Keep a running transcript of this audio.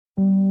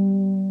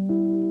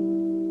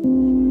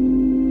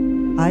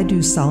I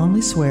do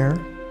solemnly swear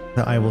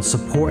that I will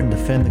support and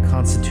defend the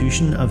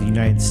Constitution of the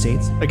United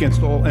States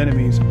against all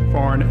enemies,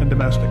 foreign and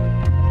domestic.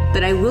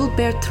 That I will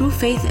bear true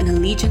faith and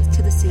allegiance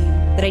to the same.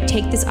 That I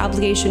take this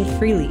obligation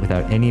freely,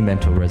 without any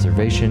mental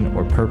reservation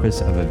or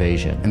purpose of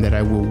evasion. And that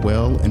I will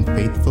well and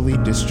faithfully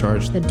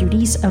discharge the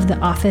duties of the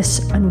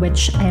office on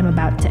which I am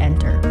about to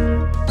enter.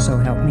 So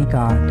help me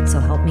God. So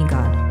help me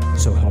God.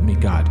 So help me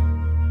God.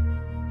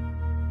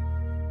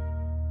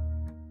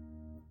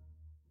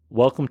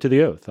 Welcome to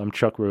The Oath. I'm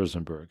Chuck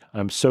Rosenberg.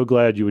 I'm so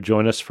glad you would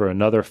join us for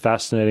another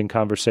fascinating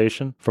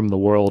conversation from the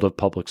world of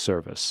public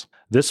service.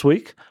 This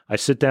week, I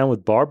sit down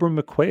with Barbara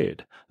McQuade,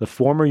 the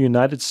former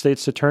United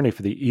States Attorney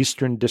for the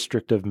Eastern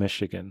District of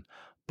Michigan.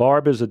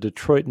 Barb is a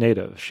Detroit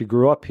native. She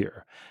grew up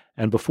here,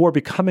 and before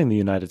becoming the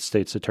United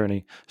States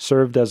Attorney,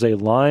 served as a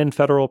line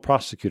federal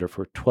prosecutor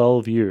for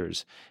 12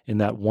 years in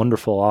that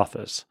wonderful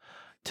office.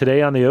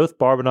 Today on The Oath,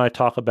 Barb and I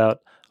talk about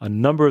a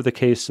number of the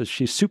cases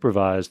she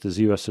supervised as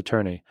U.S.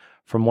 Attorney,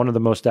 from one of the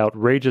most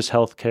outrageous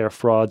healthcare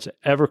frauds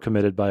ever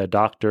committed by a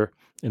doctor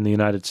in the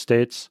United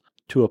States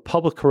to a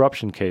public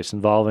corruption case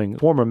involving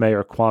former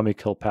Mayor Kwame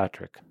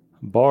Kilpatrick.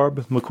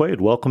 Barb McQuade,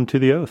 welcome to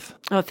The Oath.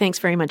 Oh, thanks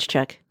very much,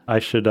 Chuck. I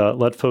should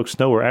let folks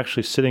know we're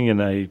actually sitting in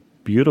a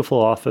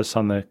beautiful office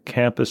on the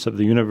campus of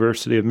the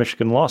University of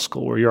Michigan Law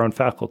School, where you're on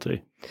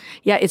faculty.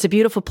 Yeah, it's a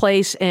beautiful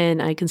place,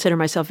 and I consider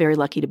myself very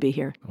lucky to be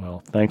here.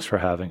 Well, thanks for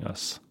having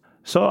us.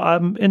 So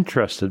I'm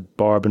interested,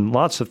 Barb, in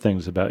lots of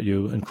things about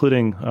you,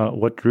 including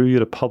what drew you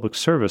to public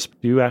service.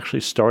 You actually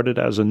started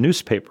as a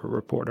newspaper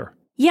reporter.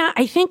 Yeah,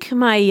 I think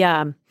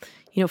my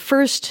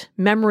first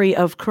memory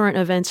of current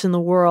events in the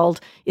world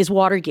is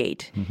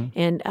Watergate. Mm-hmm.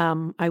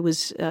 And I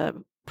was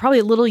probably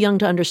a little young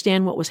to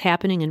understand what was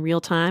happening in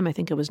real time. I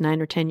think I was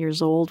 9 or 10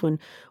 years old when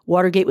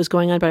Watergate was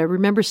going on, but I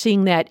remember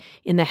seeing that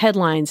in the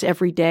headlines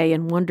every day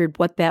and wondered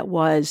what that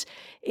was.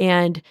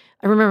 And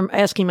I remember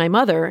asking my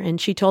mother, and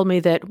she told me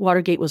that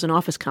Watergate was an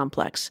office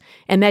complex,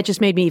 and that just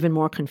made me even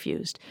more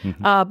confused.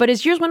 Mm-hmm. But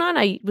as years went on,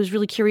 I was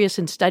really curious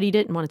and studied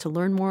it and wanted to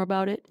learn more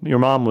about it. Your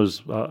mom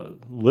was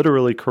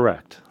literally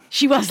correct.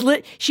 She was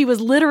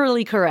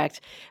literally correct.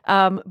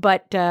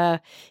 But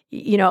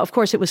of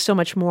course, it was so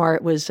much more.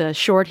 It was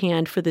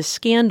shorthand for this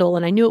scandal,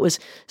 and I knew it was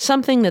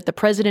something that the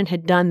president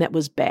had done that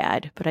was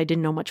bad, but I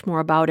didn't know much more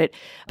about it.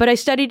 But I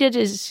studied it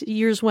as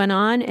years went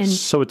on. And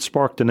so it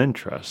sparked an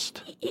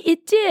interest.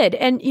 It did.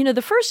 And,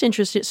 the first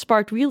interest it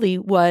sparked really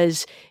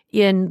was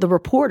in the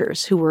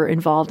reporters who were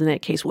involved in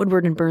that case,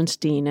 Woodward and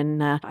Bernstein.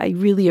 And I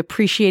really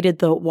appreciated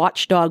the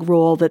watchdog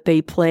role that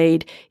they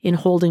played in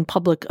holding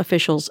public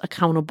officials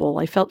accountable.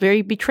 I felt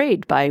very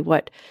betrayed by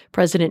what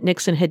President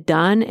Nixon had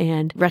done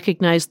and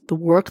recognized the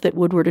work that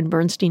Woodward and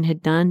Bernstein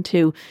had done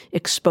to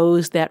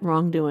expose that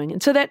wrongdoing.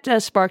 And so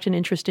that sparked an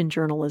interest in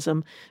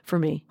journalism for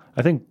me.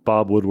 I think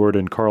Bob Woodward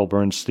and Carl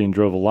Bernstein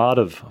drove a lot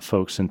of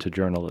folks into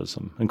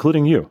journalism,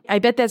 including you. I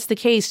bet that's the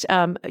case.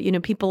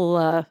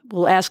 People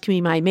will ask me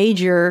my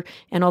major,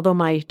 and although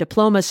my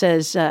diploma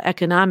says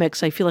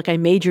economics, I feel like I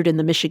majored in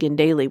the Michigan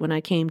Daily. When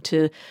I came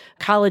to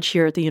college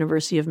here at the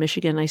University of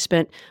Michigan, I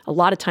spent a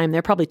lot of time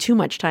there, probably too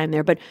much time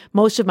there, but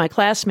most of my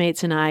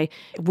classmates and I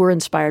were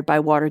inspired by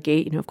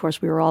Watergate. Of course,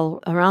 we were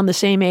all around the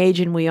same age,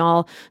 and we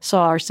all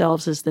saw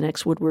ourselves as the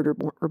next Woodward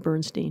or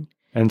Bernstein.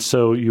 And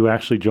so you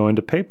actually joined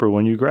a paper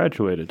when you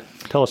graduated.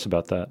 Tell us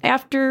about that.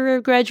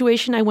 After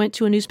graduation, I went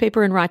to a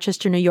newspaper in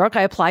Rochester, New York.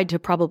 I applied to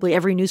probably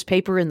every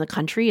newspaper in the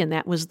country, and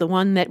that was the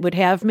one that would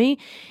have me.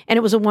 And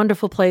it was a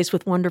wonderful place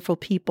with wonderful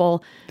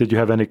people. Did you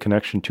have any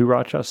connection to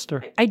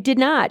Rochester? I did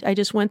not. I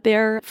just went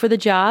there for the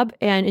job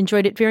and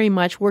enjoyed it very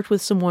much, worked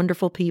with some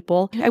wonderful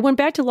people. I went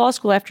back to law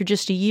school after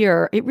just a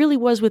year. It really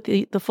was with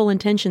the full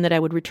intention that I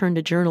would return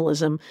to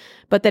journalism,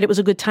 but that it was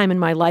a good time in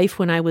my life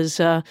when I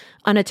was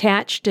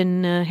unattached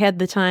and had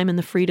the time and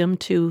the freedom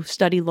to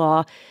study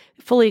law,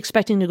 fully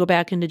expecting to go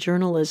back into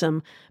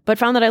journalism, but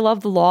found that I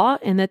loved the law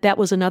and that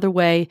was another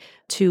way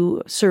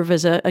to serve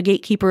as a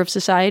gatekeeper of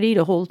society,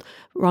 to hold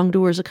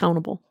wrongdoers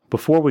accountable.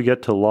 Before we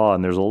get to law,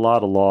 and there's a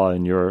lot of law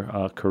in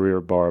your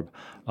career, Barb,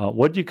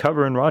 what did you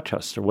cover in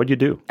Rochester? What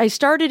did you do? I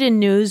started in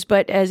news,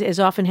 but as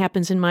often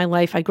happens in my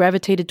life, I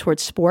gravitated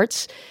towards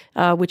sports,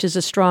 which is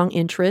a strong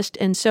interest.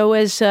 And so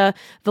as the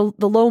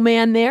low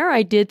man there,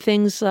 I did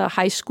things,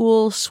 high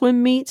school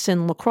swim meets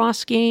and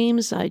lacrosse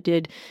games. I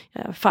did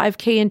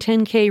 5K and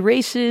 10K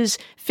races,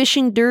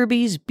 fishing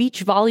derbies,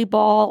 beach volleyball,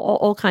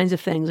 all kinds of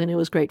things, and it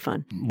was great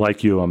fun.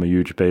 Like you, I'm a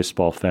huge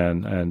baseball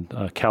fan, and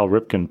Cal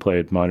Ripken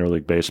played minor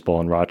league baseball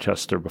in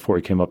Rochester before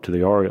he came up to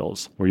the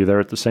Orioles. Were you there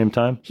at the same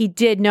time? He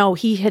did. No,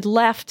 he had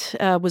left,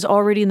 was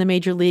already in the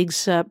major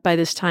leagues by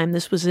this time.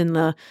 This was in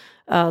the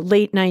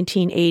late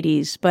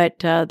 1980s, but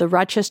the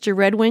Rochester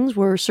Red Wings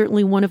were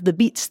certainly one of the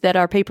beats that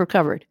our paper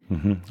covered.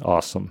 Mm-hmm.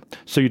 Awesome.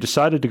 So you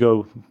decided to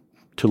go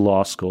to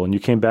law school, and you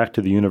came back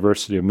to the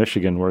University of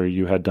Michigan, where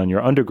you had done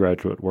your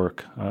undergraduate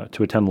work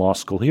to attend law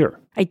school here.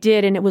 I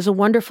did, and it was a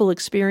wonderful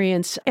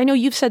experience. I know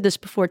you've said this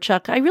before,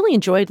 Chuck. I really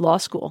enjoyed law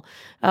school.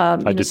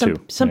 I did too.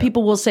 Some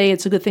people will say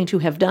it's a good thing to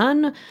have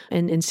done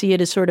and see it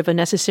as sort of a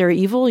necessary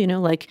evil,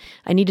 like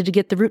I needed to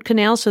get the root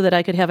canal so that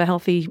I could have a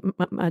healthy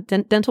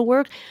dental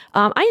work.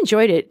 I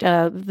enjoyed it.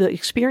 The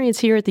experience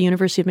here at the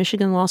University of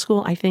Michigan Law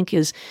School, I think,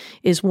 is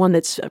one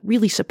that's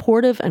really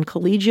supportive and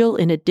collegial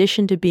in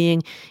addition to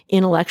being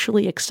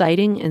intellectually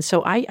exciting. And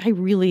so I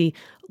really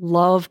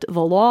loved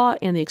the law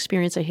and the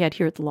experience I had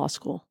here at the law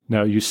school.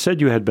 Now, you said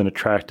you had been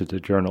attracted to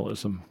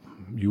journalism.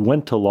 You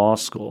went to law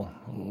school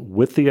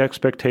with the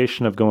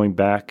expectation of going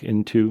back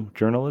into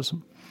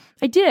journalism?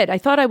 I did. I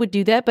thought I would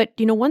do that. But,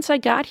 once I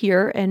got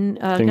here and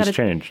things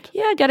changed.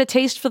 Yeah, I got a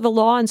taste for the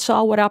law and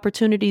saw what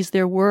opportunities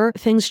there were.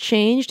 Things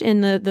changed.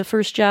 And the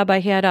first job I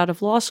had out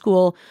of law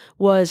school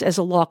was as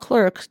a law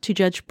clerk to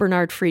Judge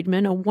Bernard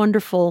Friedman, a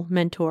wonderful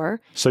mentor.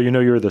 So,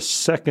 you're the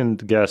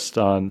second guest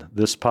on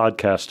this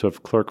podcast to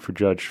have clerked for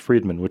Judge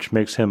Friedman, which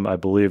makes him, I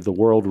believe, the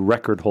world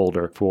record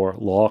holder for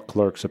law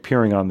clerks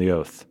appearing on the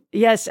oath.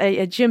 Yes,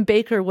 Jim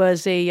Baker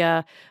was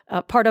a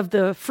part of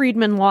the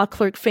Friedman law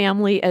clerk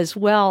family as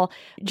well,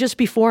 just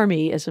before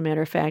me, as a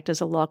matter of fact,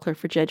 as a law clerk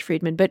for Judge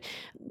Friedman. But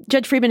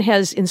Judge Friedman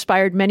has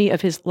inspired many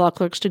of his law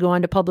clerks to go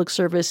on to public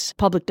service,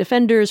 public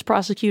defenders,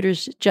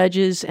 prosecutors,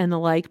 judges, and the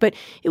like. But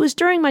it was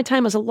during my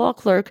time as a law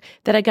clerk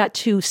that I got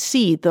to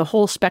see the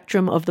whole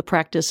spectrum of the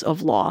practice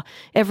of law,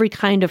 every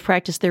kind of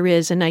practice there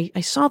is. And I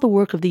saw the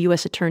work of the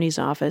U.S. Attorney's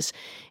Office,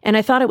 and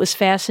I thought it was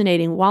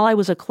fascinating. While I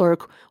was a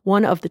clerk,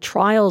 one of the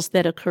trials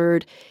that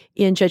occurred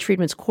in Judge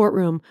Friedman's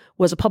courtroom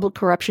was a public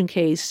corruption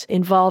case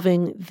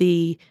involving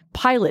the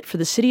pilot for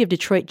the city of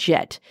Detroit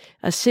Jet,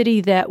 a city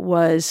that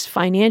was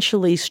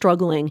financially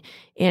struggling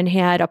and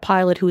had a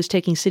pilot who was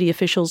taking city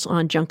officials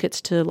on junkets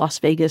to Las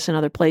Vegas and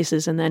other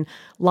places and then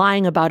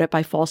lying about it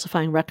by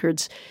falsifying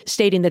records,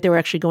 stating that they were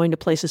actually going to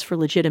places for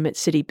legitimate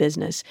city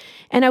business.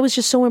 And I was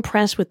just so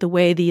impressed with the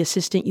way the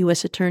assistant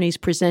U.S. attorneys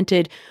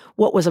presented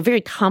what was a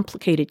very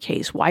complicated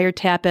case,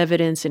 wiretap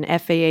evidence and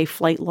FAA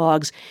flight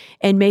logs,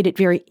 and made it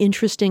very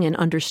interesting and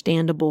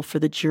understandable for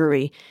the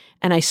jury.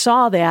 And I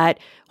saw that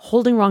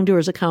holding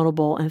wrongdoers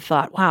accountable and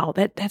thought, wow,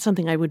 that's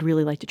something I would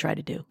really like to try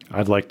to do.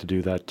 I'd like to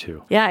do that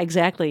too. Yeah,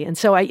 exactly. And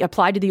so I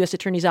applied to the U.S.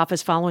 Attorney's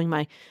Office following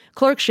my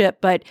clerkship,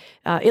 but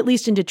at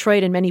least in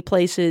Detroit and many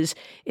places,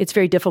 it's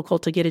very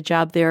difficult to get a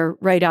job there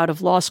right out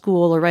of law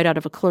school or right out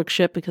of a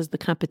clerkship because the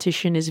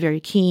competition is very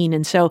keen.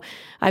 And so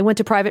I went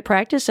to private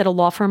practice at a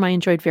law firm I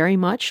enjoyed very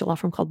much, a law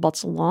firm called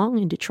Butzel Long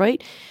in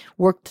Detroit,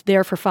 worked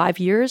there for 5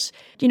 years.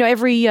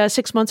 Every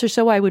 6 months or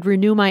so, I would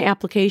renew my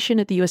application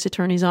at the U.S.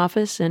 Attorney's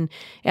Office. And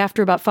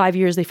after about 5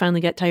 years, they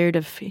finally got tired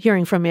of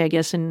hearing from me, I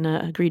guess, and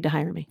agreed to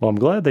hire me. Well, I'm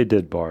glad they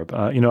did, Barb.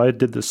 I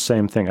did the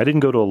same thing. I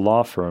didn't go to a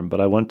law firm, but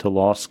I went to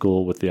law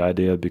school with the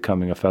idea of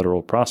becoming a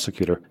federal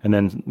prosecutor and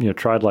then,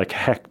 tried like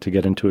heck to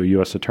get into a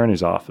U.S.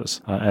 Attorney's Office.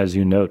 As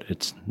you note,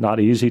 it's not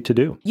easy to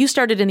do. You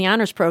started in the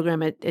honors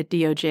program at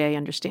DOJ, I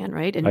understand,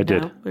 right? And I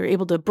did. We were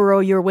able to burrow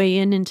your way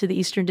into the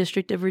Eastern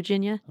District of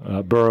Virginia?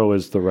 Burrow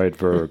is the right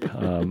verb.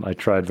 I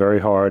tried very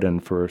hard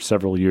and for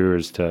several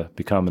years to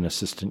become an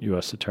assistant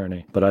U.S.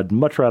 attorney, but I'd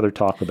much rather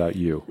talk about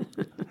you.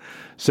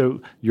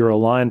 So you're a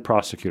line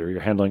prosecutor.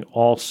 You're handling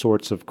all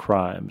sorts of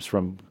crimes,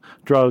 from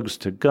drugs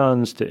to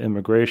guns to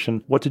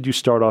immigration. What did you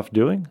start off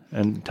doing?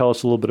 And tell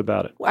us a little bit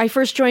about it. I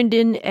first joined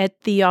in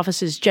at the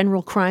office's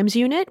General Crimes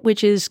Unit,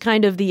 which is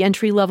kind of the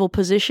entry-level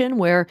position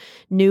where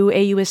new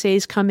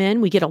AUSAs come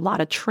in. We get a lot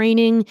of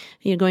training,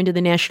 going to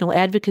the National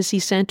Advocacy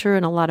Center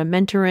and a lot of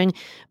mentoring,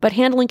 but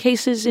handling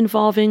cases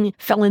involving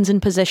felons in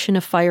possession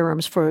of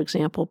firearms, for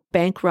example,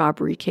 bank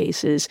robbery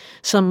cases,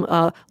 some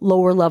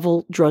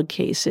lower-level drug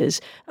cases,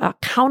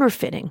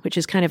 counterfeiting, which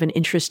is kind of an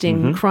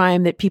interesting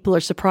crime that people are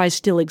surprised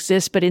still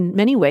exists, but in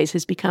many ways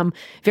has become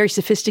very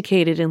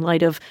sophisticated in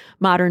light of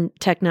modern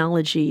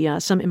technology,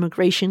 some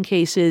immigration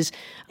cases,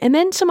 and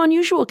then some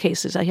unusual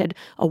cases. I had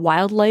a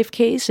wildlife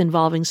case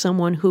involving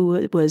someone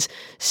who was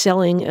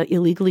selling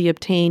illegally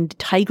obtained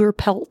tiger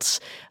pelts.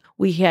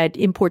 We had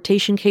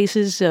importation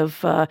cases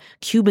of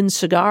Cuban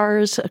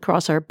cigars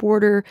across our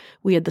border.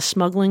 We had the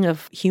smuggling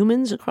of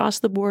humans across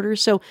the border.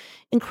 So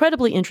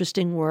incredibly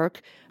interesting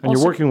work. And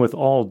you're working with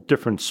all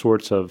different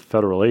sorts of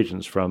federal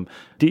agents, from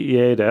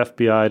DEA to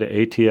FBI to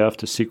ATF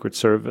to Secret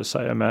Service,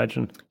 I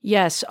imagine.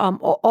 Yes,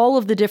 all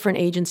of the different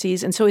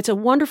agencies. And so it's a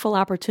wonderful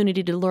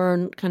opportunity to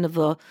learn kind of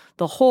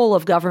the whole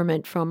of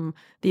government from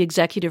the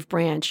executive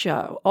branch,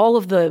 all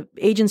of the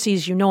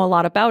agencies you know a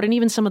lot about, and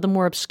even some of the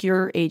more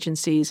obscure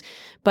agencies.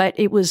 But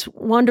it was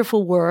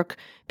wonderful work.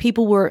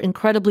 People were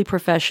incredibly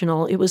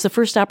professional. It was the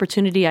first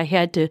opportunity I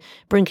had to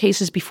bring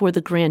cases before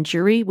the grand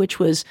jury, which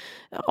was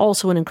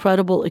also an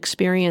incredible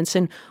experience.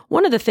 And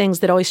one of the things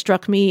that always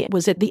struck me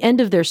was at the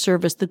end of their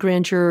service, the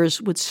grand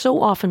jurors would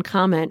so often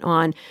comment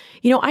on,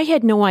 I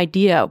had no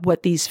idea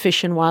what these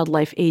fish and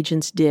wildlife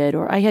agents did,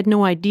 or I had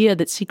no idea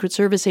that Secret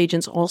Service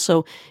agents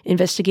also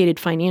investigated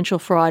financial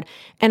fraud.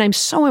 And I'm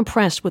so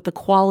impressed with the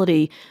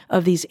quality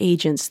of these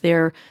agents.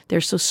 They're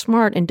so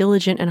smart and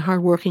diligent and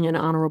hardworking and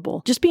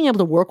honorable. Just being able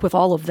to work with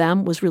all of of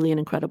them was really an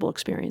incredible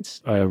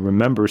experience. I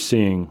remember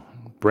seeing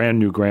brand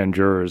new grand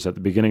jurors at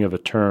the beginning of a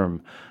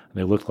term.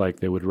 They looked like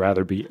they would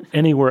rather be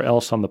anywhere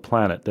else on the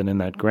planet than in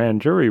that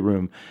grand jury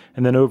room.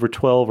 And then over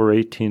 12 or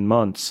 18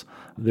 months,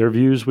 their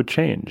views would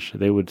change.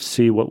 They would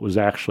see what was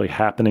actually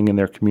happening in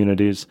their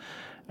communities,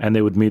 and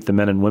they would meet the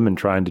men and women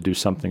trying to do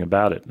something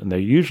about it. And they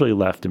usually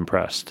left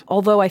impressed.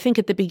 Although I think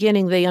at the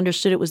beginning they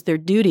understood it was their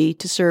duty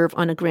to serve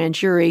on a grand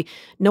jury,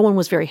 no one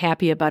was very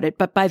happy about it.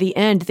 But by the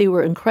end, they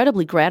were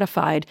incredibly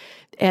gratified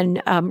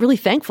and really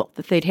thankful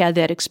that they'd had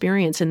that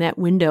experience and that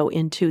window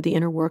into the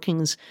inner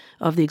workings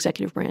of the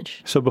executive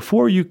branch. So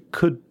before you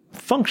could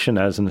function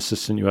as an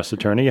assistant U.S.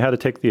 attorney, you had to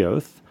take the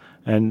oath.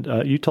 And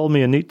you told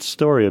me a neat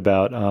story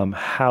about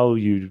how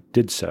you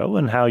did so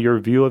and how your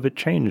view of it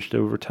changed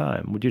over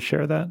time. Would you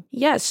share that?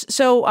 Yes.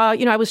 So,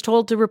 I was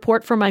told to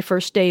report for my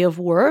first day of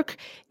work.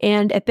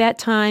 And at that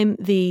time,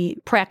 the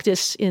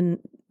practice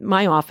in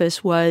my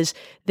office was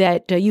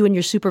that you and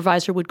your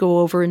supervisor would go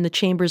over in the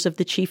chambers of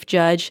the chief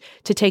judge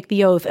to take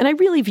the oath. And I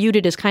really viewed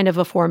it as kind of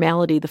a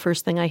formality, the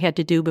first thing I had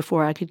to do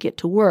before I could get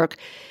to work.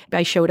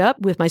 I showed up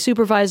with my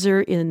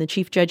supervisor in the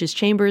chief judge's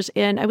chambers,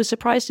 and I was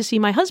surprised to see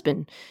my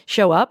husband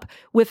show up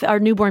with our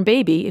newborn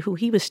baby, who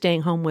he was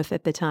staying home with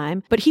at the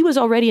time. But he was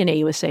already an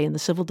AUSA in the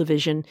civil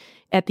division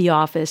at the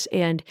office,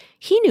 and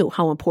he knew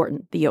how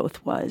important the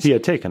oath was. He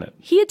had taken it.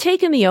 He had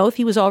taken the oath.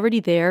 He was already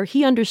there.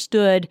 He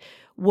understood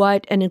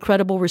what an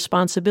incredible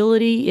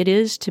responsibility it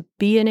is to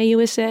be an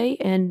AUSA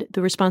and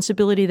the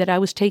responsibility that I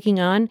was taking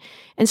on.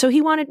 And so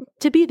he wanted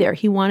to be there.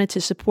 He wanted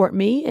to support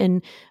me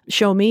and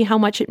show me how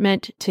much it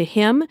meant to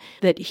him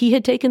that he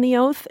had taken the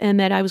oath and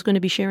that I was going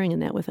to be sharing in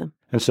that with him.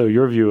 And so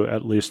your view,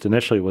 at least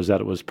initially, was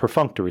that it was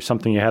perfunctory,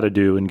 something you had to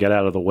do and get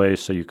out of the way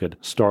so you could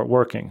start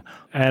working.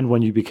 And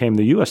when you became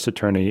the U.S.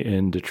 attorney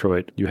in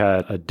Detroit, you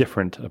had a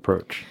different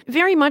approach.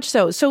 Very much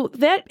so. So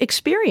that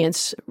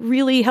experience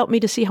really helped me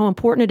to see how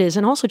important it is,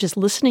 and also just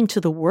listening to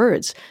the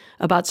words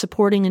about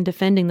supporting and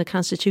defending the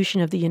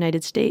Constitution of the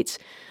United States.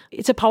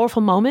 It's a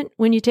powerful moment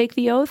when you take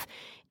the oath.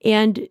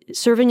 And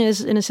serving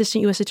as an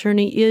assistant U.S.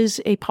 attorney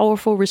is a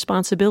powerful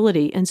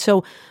responsibility. And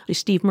so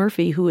Steve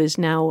Murphy, who is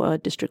now a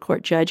district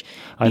court judge.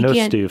 I know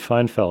Steve,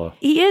 fine fellow.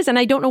 He is, and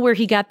I don't know where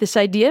he got this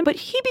idea, but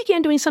he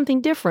began doing something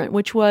different,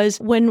 which was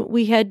when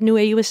we had new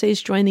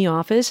AUSAs join the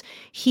office,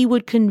 he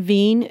would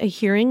convene a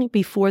hearing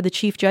before the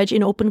chief judge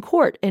in open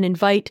court and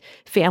invite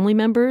family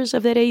members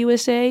of that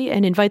AUSA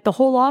and invite the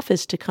whole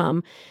office to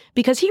come,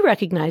 because he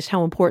recognized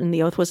how important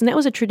the oath was. And that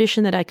was a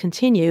tradition that I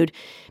continued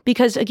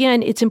because,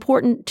 again, it's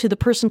important to the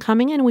person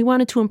coming in. And we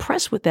wanted to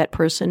impress with that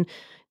person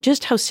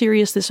just how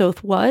serious this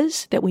oath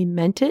was, that we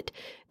meant it,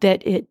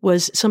 that it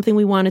was something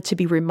we wanted to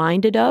be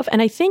reminded of.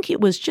 And I think it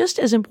was just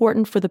as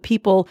important for the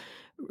people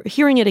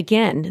hearing it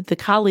again, the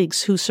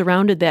colleagues who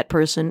surrounded that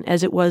person,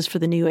 as it was for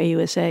the new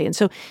AUSA. And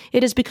so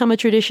it has become a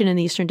tradition in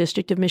the Eastern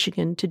District of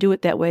Michigan to do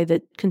it that way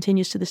that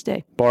continues to this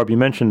day. Barb, you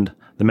mentioned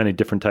the many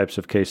different types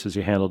of cases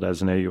you handled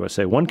as an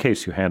AUSA. One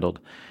case you handled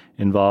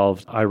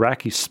involved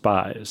Iraqi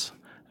spies,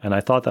 and I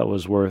thought that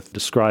was worth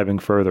describing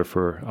further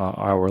for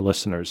our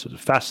listeners. It's a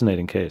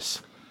fascinating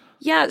case.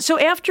 Yeah, so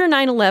after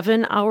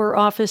 9/11, our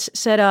office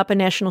set up a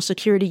national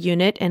security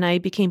unit, and I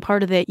became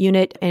part of that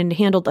unit and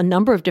handled a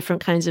number of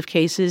different kinds of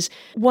cases.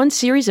 One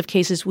series of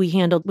cases we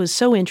handled was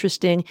so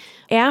interesting.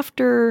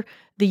 After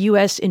the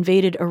U.S.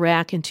 invaded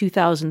Iraq in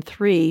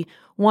 2003,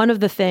 one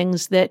of the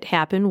things that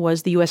happened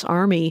was the U.S.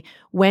 Army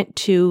went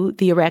to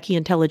the Iraqi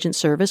intelligence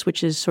service,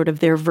 which is sort of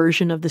their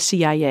version of the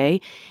CIA,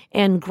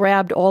 and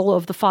grabbed all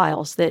of the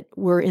files that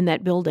were in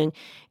that building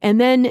and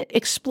then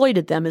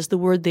exploited them is the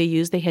word they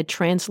used. They had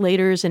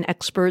translators and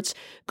experts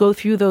go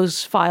through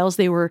those files.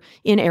 They were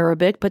in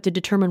Arabic, but to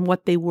determine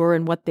what they were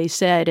and what they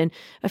said. And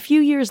a few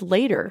years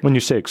later— When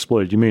you say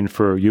exploited, you mean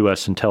for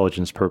U.S.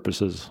 intelligence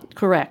purposes?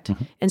 Correct.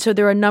 Mm-hmm. And so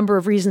there are a number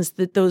of reasons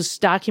that those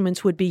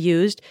documents would be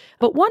used.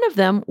 But one of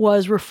them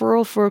was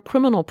referral for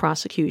criminal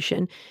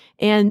prosecution.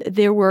 And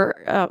there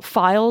were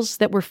files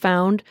that were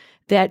found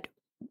that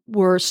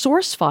were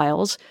source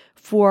files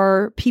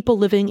for people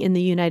living in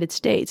the United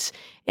States.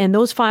 And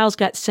those files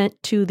got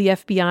sent to the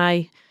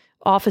FBI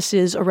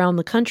offices around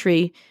the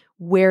country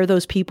where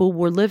those people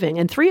were living.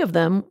 And 3 of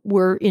them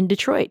were in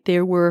Detroit.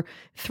 There were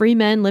 3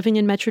 men living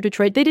in Metro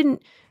Detroit. They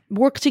didn't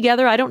work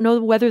together. I don't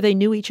know whether they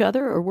knew each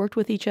other or worked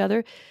with each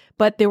other,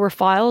 but there were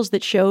files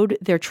that showed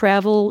their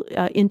travel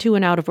into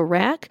and out of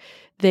Iraq.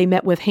 They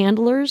met with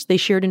handlers, they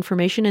shared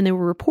information, and they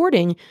were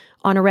reporting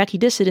on Iraqi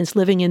dissidents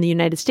living in the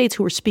United States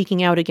who were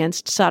speaking out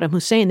against Saddam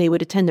Hussein. They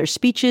would attend their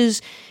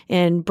speeches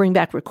and bring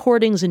back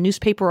recordings and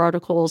newspaper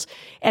articles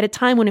at a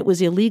time when it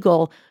was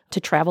illegal to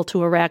travel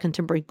to Iraq and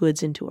to bring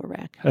goods into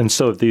Iraq. And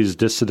so if these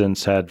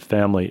dissidents had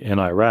family in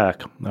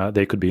Iraq,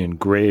 they could be in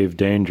grave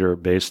danger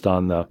based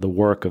on the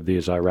work of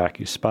these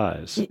Iraqi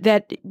spies.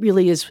 That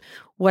really is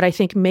what I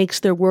think makes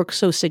their work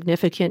so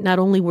significant. Not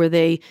only were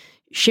they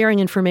sharing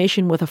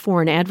information with a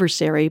foreign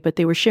adversary, but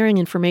they were sharing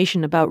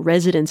information about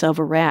residents of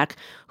Iraq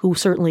who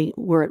certainly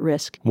were at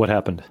risk. What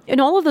happened? In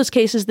all of those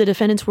cases, the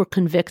defendants were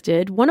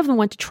convicted. One of them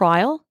went to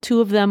trial.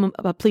 Two of them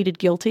pleaded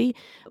guilty.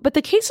 But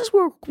the cases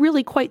were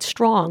really quite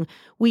strong.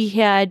 We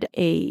had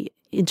a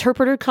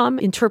interpreter come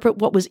interpret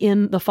what was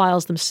in the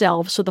files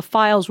themselves. So the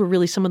files were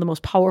really some of the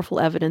most powerful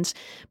evidence.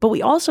 But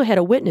we also had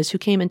a witness who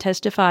came and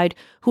testified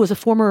who was a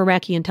former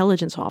Iraqi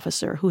intelligence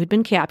officer who had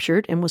been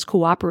captured and was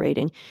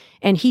cooperating.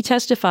 And he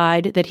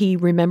testified that he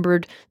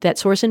remembered that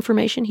source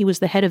information. He was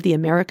the head of the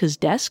Americas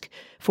desk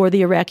for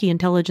the Iraqi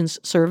intelligence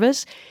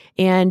service.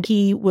 And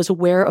he was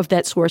aware of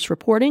that source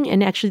reporting.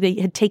 And actually, they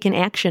had taken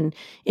action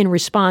in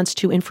response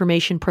to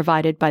information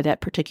provided by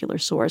that particular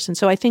source. And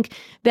so I think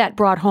that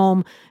brought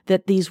home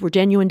that these were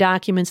genuine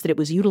documents, that it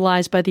was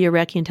utilized by the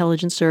Iraqi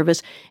intelligence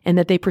service, and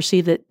that they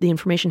perceived that the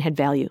information had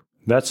value.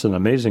 That's an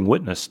amazing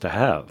witness to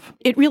have.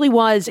 It really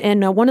was.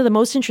 And one of the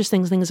most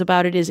interesting things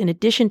about it is, in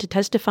addition to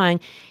testifying,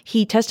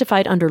 he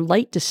testified under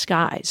light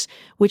disguise,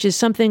 which is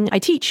something I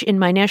teach in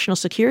my national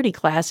security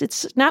class.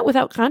 It's not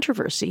without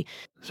controversy.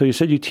 So you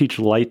said you teach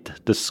light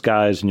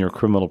disguise in your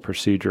criminal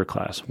procedure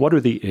class. What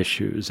are the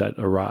issues that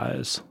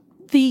arise?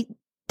 The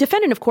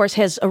defendant, of course,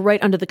 has a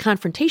right under the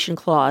Confrontation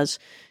Clause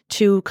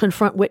to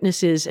confront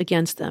witnesses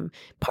against them.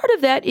 Part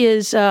of that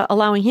is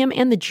allowing him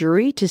and the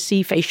jury to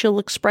see facial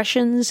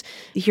expressions.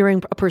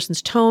 Hearing a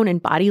person's tone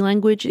and body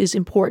language is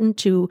important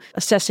to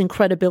assessing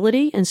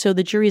credibility, and so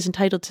the jury is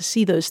entitled to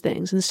see those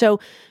things. And so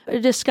a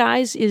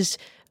disguise is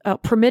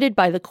permitted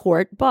by the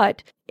court,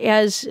 but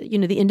as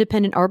the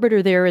independent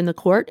arbiter there in the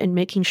court and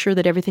making sure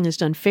that everything is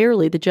done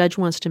fairly, the judge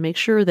wants to make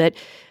sure that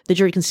the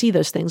jury can see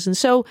those things. And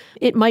so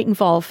it might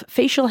involve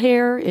facial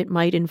hair, it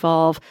might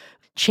involve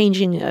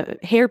changing a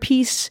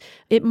hairpiece,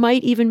 it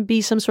might even be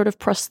some sort of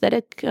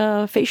prosthetic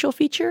facial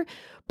feature,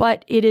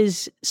 but it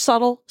is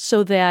subtle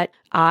so that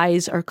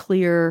eyes are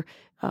clear,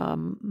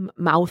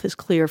 mouth is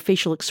clear,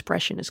 facial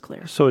expression is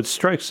clear. So it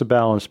strikes a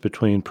balance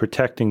between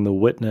protecting the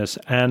witness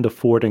and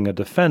affording a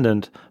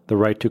defendant the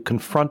right to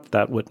confront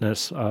that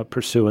witness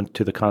pursuant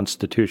to the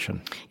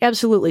Constitution.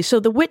 Absolutely. So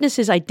the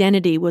witness's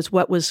identity was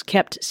what was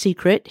kept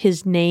secret,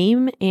 his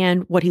name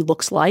and what he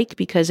looks like,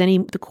 because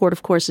the court,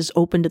 of course, is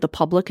open to the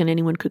public and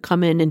anyone could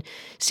come in and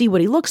see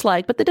what he looks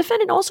like. But the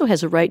defendant also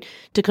has a right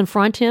to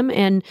confront him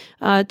and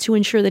to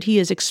ensure that he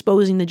is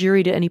exposing the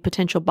jury to any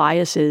potential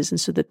biases, and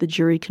so that the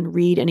jury can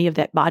read any of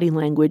that body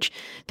language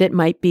that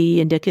might be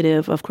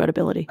indicative of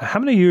credibility. How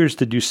many years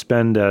did you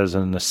spend as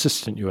an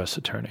assistant U.S.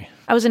 attorney?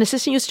 I was an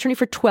assistant U.S. attorney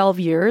for 12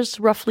 years,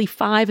 roughly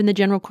 5 in the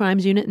general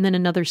crimes unit, and then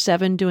another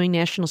 7 doing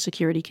national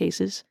security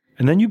cases.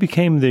 And then you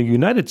became the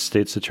United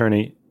States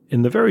attorney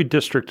in the very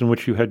district in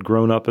which you had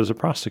grown up as a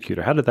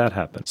prosecutor. How did that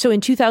happen? So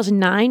in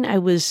 2009, I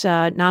was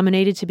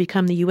nominated to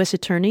become the U.S.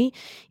 Attorney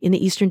in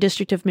the Eastern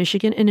District of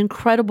Michigan. An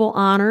incredible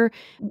honor,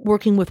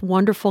 working with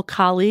wonderful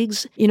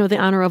colleagues, the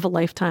honor of a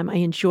lifetime. I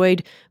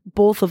enjoyed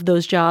both of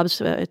those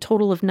jobs, a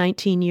total of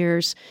 19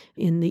 years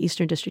in the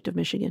Eastern District of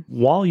Michigan.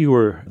 While you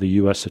were the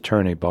U.S.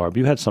 Attorney, Barb,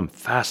 you had some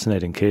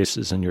fascinating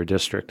cases in your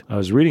district. I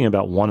was reading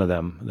about one of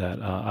them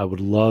that I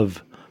would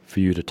love for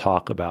you to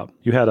talk about.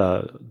 You had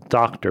a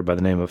doctor by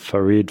the name of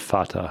Farid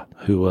Fatah,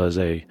 who was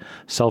a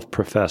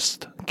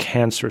self-professed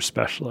cancer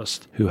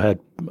specialist who had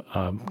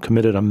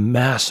committed a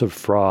massive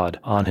fraud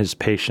on his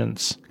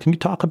patients. Can you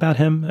talk about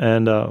him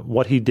and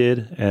what he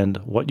did and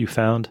what you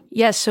found?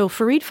 Yes, so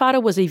Farid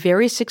Fatah was a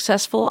very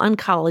successful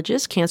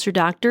oncologist, cancer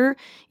doctor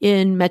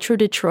in Metro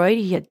Detroit.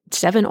 He had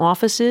 7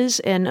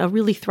 offices and a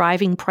really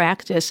thriving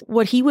practice.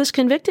 What he was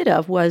convicted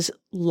of was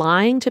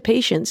lying to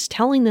patients,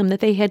 telling them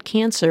that they had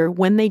cancer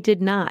when they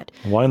did not.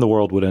 Why in the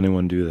world would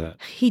anyone do that?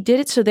 He did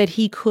it so that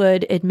he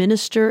could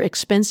administer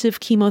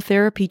expensive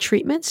chemotherapy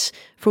treatments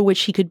for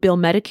which he could bill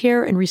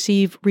Medicare and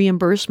receive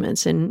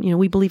reimbursements. And,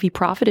 we believe he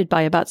profited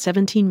by about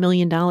 $17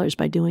 million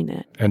by doing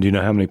that. And do you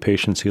know how many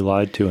patients he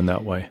lied to in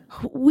that way?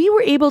 We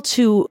were able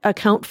to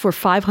account for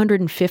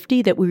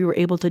 550 that we were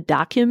able to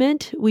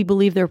document. We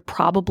believe there are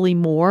probably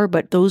more,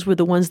 but those were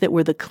the ones that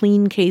were the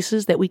clean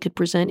cases that we could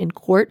present in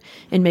court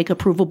and make a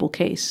provable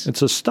case.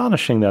 It's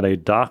astonishing that a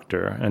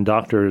doctor, and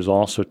doctors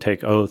also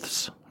take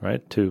oaths,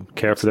 right, to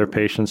care for their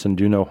patients and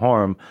do no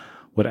harm,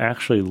 would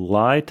actually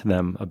lie to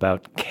them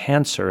about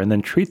cancer and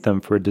then treat them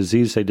for a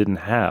disease they didn't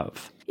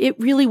have. It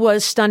really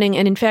was stunning.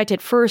 And in fact, at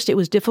first, it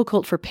was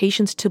difficult for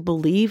patients to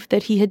believe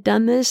that he had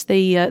done this.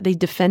 They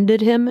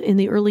defended him in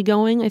the early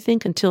going, I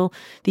think, until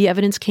the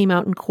evidence came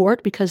out in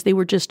court, because they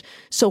were just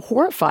so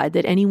horrified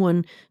that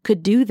anyone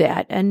could do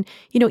that. And,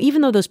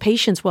 even though those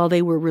patients, while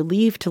they were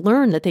relieved to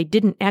learn that they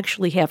didn't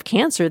actually have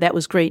cancer, that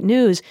was great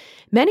news,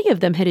 many of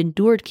them had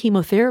endured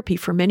chemotherapy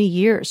for many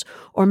years,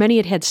 or many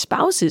had had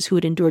spouses who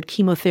had endured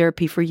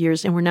chemotherapy for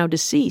years and were now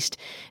deceased.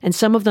 And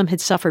some of them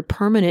had suffered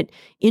permanent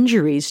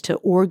injuries to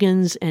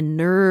organs and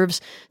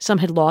nerves. Some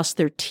had lost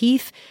their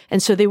teeth,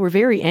 and so they were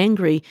very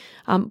angry.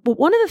 But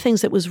one of the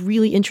things that was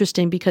really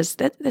interesting, because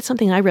that's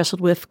something I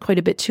wrestled with quite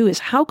a bit too, is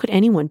how could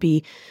anyone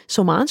be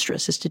so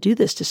monstrous as to do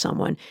this to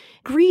someone?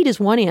 Greed is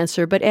one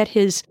answer, but at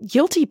his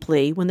guilty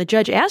plea, when the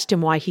judge asked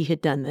him why he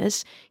had done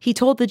this, he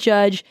told the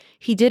judge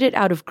he did it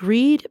out of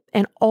greed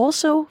and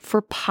also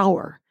for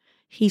power.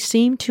 He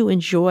seemed to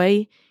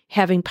enjoy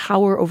having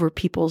power over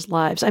people's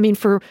lives. I mean,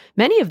 for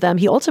many of them,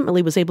 he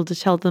ultimately was able to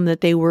tell them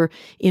that they were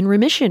in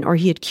remission or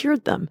he had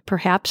cured them.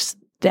 Perhaps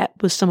that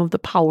was some of the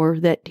power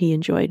that he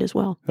enjoyed as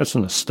well. That's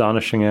an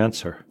astonishing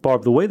answer.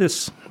 Barb, the way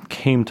this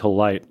came to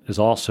light is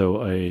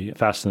also a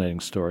fascinating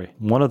story.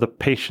 One of the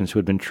patients who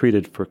had been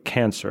treated for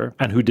cancer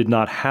and who did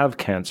not have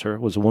cancer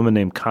was a woman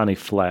named Connie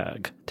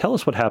Flagg. Tell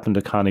us what happened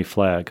to Connie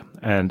Flagg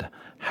and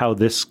how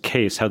this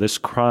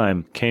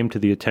crime came to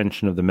the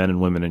attention of the men and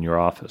women in your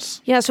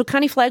office. Yeah, so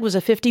Connie Flagg was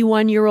a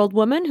 51-year-old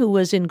woman who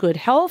was in good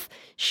health.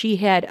 She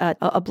had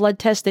a blood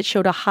test that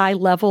showed a high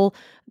level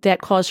that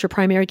caused her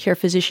primary care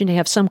physician to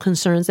have some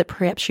concerns that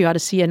perhaps she ought to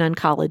see an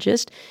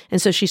oncologist. And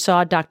so she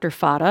saw Dr.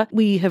 Fata.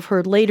 We have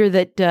heard later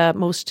that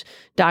most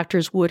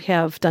doctors would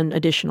have done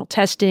additional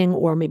testing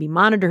or maybe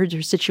monitored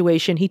her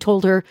situation. He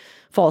told her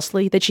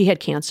falsely that she had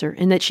cancer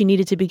and that she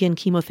needed to begin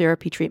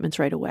chemotherapy treatments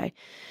right away.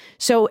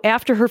 So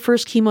after her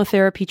first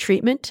chemotherapy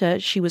treatment,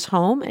 she was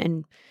home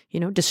and,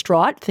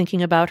 distraught,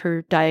 thinking about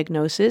her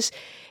diagnosis.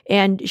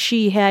 And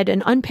she had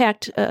an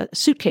unpacked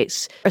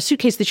suitcase, a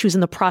suitcase that she was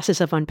in the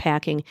process of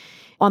unpacking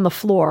on the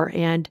floor.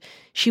 And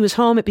she was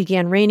home. It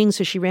began raining,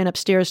 so she ran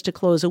upstairs to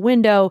close a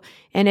window.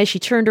 And as she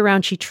turned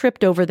around, she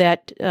tripped over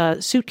that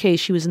suitcase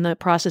she was in the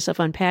process of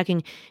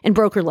unpacking and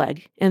broke her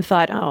leg and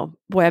thought, oh,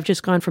 boy, I've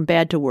just gone from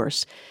bad to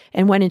worse,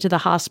 and went into the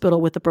hospital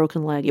with a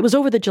broken leg. It was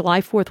over the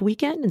July 4th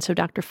weekend, and so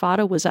Dr.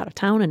 Fata was out of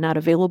town and not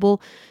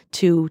available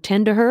to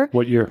tend to her.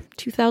 What year?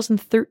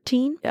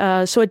 2013.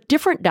 So a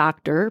different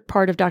doctor,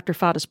 part of Dr.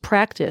 Fata's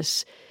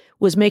practice,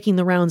 was making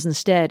the rounds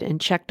instead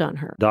and checked on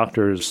her.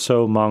 Dr.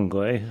 So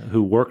McQuade,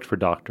 who worked for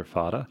Dr.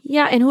 Fata.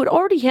 Yeah, and who had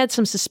already had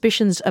some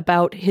suspicions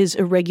about his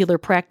irregular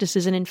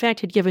practices and in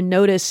fact had given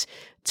notice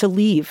to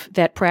leave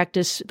that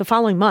practice the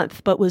following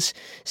month, but was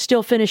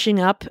still finishing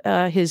up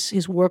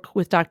his work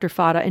with Dr.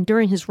 Fata. And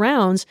during his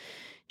rounds,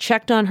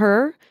 checked on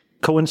her.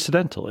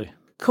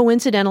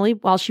 Coincidentally,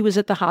 while she was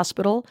at the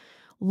hospital,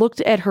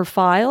 looked at her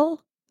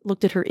file,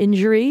 looked at her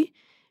injury,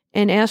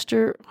 and asked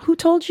her, who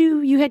told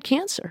you had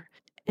cancer?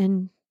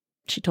 And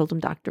she told him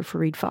Dr.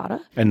 Farid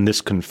Fata. And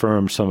this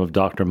confirmed some of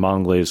Dr.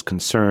 Mangle's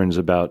concerns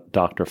about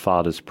Dr.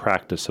 Fata's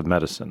practice of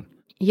medicine.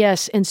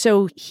 Yes, and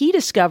so he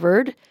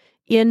discovered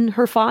in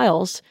her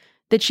files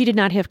that she did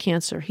not have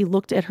cancer. He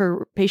looked at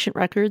her patient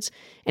records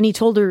and he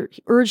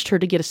urged her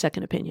to get a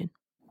second opinion.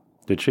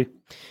 Did she?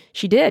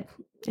 She did,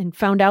 and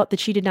found out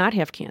that she did not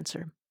have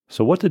cancer.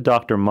 So what did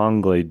Dr.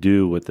 Mangle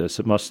do with this?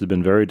 It must have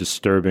been very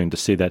disturbing to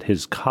see that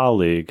his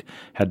colleague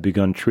had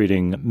begun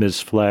treating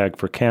Ms. Flagg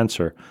for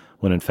cancer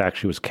when in fact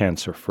she was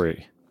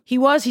cancer-free.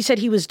 He said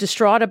he was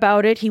distraught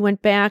about it. He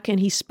went back and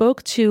he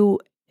spoke to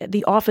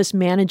the office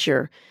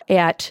manager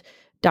at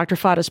Dr.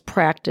 Fata's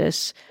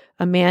practice,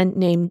 a man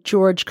named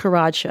George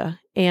Karacha,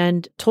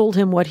 and told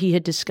him what he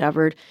had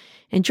discovered.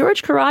 And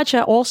George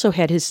Karacha also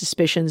had his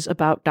suspicions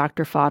about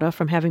Dr. Fata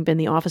from having been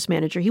the office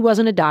manager. He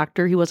wasn't a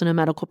doctor, he wasn't a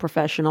medical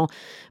professional,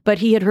 but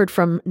he had heard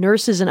from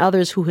nurses and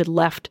others who had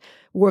left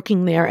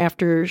working there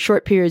after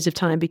short periods of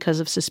time because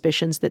of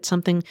suspicions that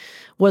something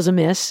was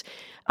amiss.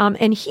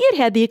 And he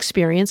had the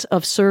experience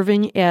of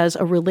serving as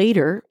a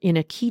relator in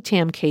a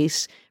Ketam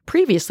case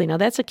previously. Now,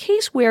 that's a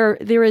case where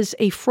there is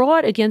a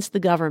fraud against the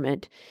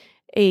government.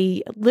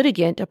 A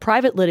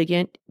private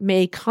litigant,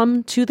 may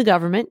come to the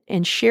government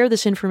and share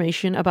this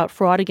information about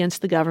fraud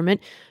against the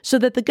government so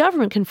that the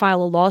government can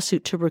file a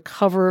lawsuit to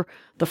recover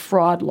the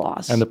fraud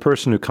loss. And the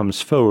person who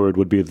comes forward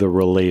would be the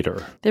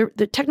relator.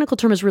 The technical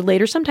term is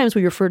relator. Sometimes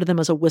we refer to them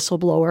as a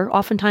whistleblower.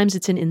 Oftentimes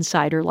it's an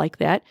insider like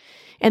that.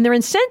 And their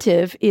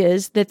incentive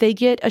is that they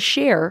get a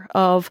share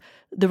of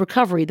the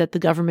recovery that the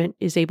government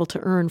is able to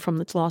earn from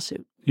its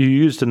lawsuit. You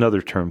used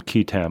another term,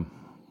 Ketam.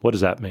 What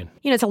does that mean?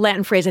 It's a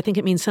Latin phrase. I think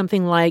it means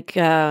something like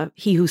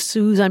he who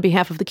sues on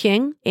behalf of the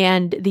king.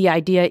 And the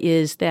idea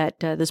is that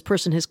this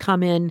person has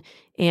come in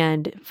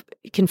and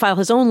can file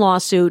his own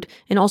lawsuit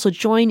and also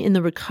join in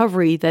the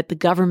recovery that the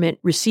government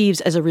receives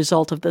as a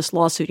result of this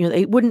lawsuit.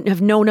 They wouldn't have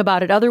known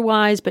about it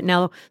otherwise, but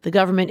now the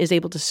government is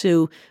able to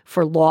sue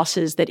for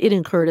losses that it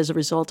incurred as a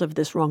result of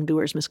this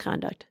wrongdoer's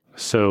misconduct.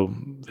 So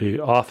the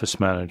office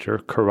manager,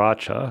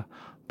 Karacha,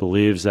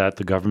 believes that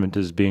the government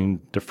is being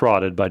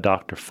defrauded by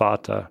Dr.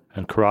 Fata,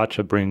 and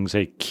Karacha brings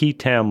a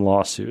Ketam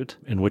lawsuit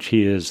in which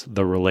he is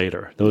the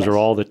relator. Those are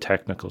all the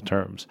technical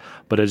terms.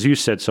 But as you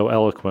said so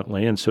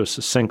eloquently and so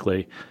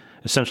succinctly,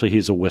 essentially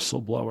he's a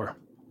whistleblower.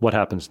 What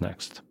happens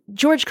next?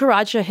 George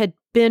Karacha had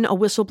been a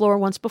whistleblower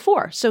once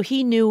before, so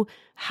he knew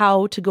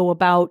how to go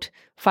about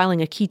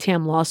filing a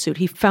Ketam lawsuit.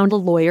 He found a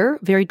lawyer,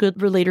 very good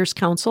relators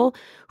counsel,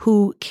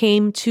 who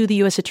came to the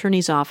U.S.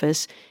 Attorney's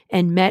Office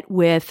and met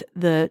with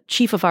the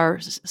chief of our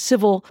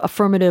civil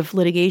affirmative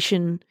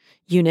litigation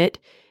unit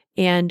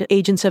and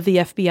agents of the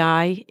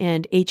FBI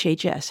and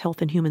HHS,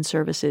 Health and Human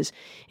Services.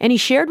 And he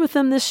shared with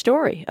them this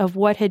story of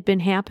what had been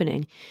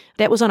happening.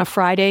 That was on a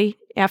Friday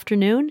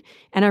afternoon.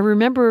 And I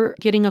remember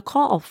getting a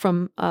call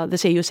from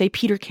this AUSA,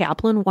 Peter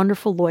Kaplan,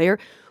 wonderful lawyer,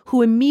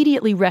 who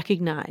immediately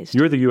recognized.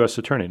 You're the U.S.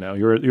 attorney now.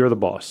 You're the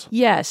boss.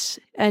 Yes.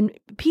 And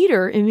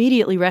Peter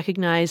immediately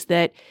recognized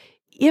that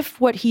if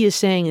what he is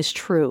saying is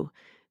true,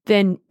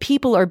 then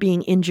people are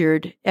being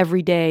injured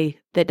every day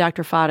that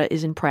Dr. Fata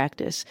is in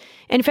practice.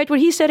 And in fact, what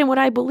he said and what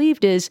I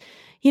believed is,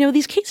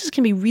 these cases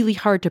can be really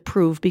hard to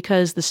prove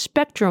because the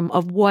spectrum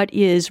of what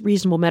is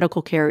reasonable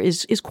medical care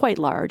is quite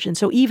large. And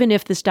so even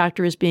if this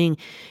doctor is being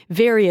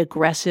very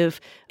aggressive,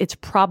 it's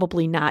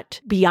probably not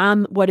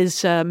beyond what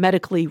is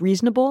medically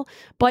reasonable.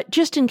 But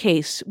just in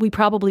case, we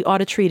probably ought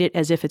to treat it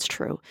as if it's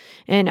true.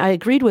 And I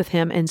agreed with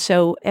him. And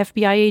so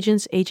FBI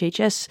agents,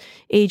 HHS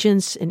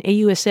agents, and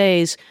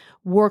AUSAs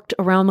worked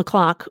around the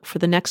clock for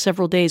the next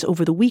several days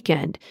over the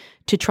weekend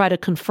to try to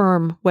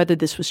confirm whether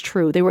this was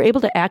true. They were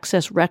able to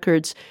access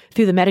records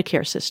through the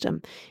Medicare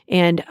system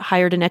and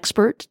hired an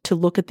expert to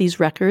look at these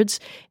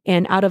records.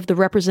 And out of the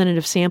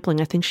representative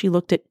sampling, I think she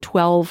looked at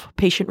 12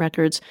 patient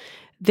records.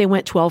 They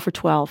went 12 for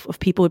 12 of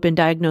people who had been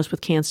diagnosed with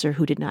cancer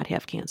who did not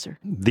have cancer.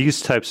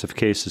 These types of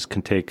cases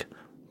can take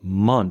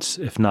months,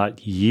 if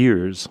not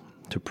years,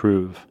 to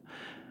prove.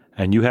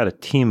 And you had a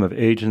team of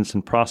agents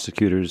and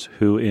prosecutors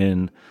who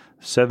in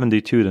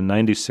 72 to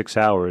 96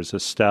 hours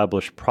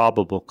established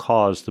probable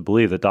cause to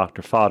believe that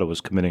Dr. Fata was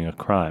committing a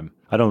crime.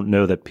 I don't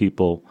know that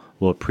people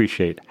will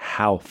appreciate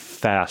how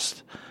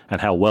fast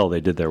and how well they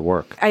did their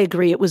work. I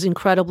agree. It was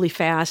incredibly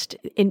fast.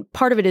 And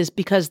part of it is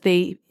because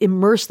they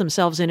immersed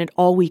themselves in it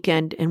all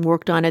weekend and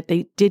worked on it.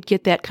 They did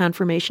get that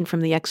confirmation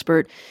from the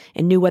expert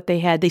and knew what they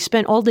had. They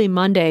spent all day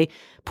Monday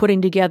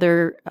putting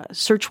together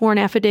search warrant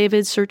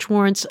affidavits, search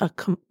warrants, a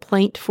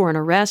complaint for an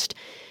arrest,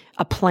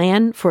 a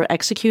plan for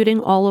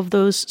executing all of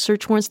those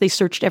search warrants. They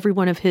searched every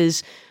one of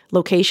his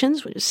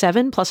locations,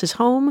 7 plus his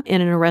home,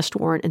 and an arrest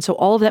warrant. And so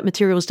all of that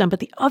material was done. But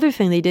the other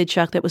thing they did,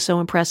 Chuck, that was so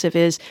impressive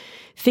is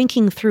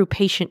thinking through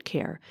patient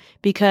care.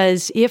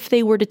 Because if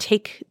they were to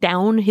take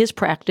down his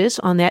practice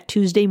on that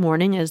Tuesday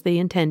morning, as they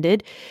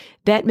intended,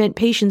 that meant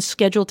patients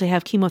scheduled to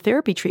have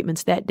chemotherapy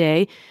treatments that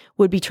day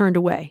would be turned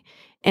away.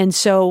 And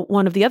so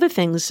one of the other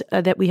things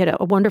that we had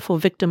a wonderful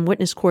victim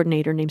witness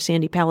coordinator named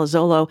Sandy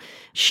Palazzolo.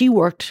 She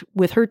worked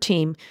with her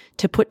team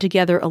to put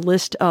together a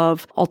list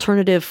of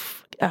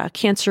alternative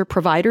cancer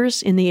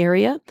providers in the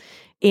area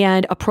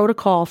and a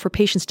protocol for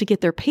patients to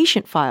get their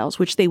patient files,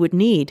 which they would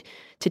need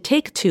to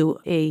take to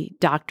a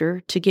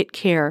doctor to get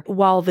care,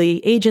 while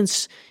the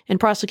agents and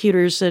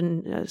prosecutors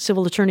and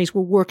civil attorneys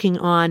were working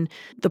on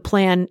the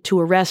plan to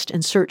arrest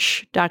and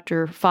search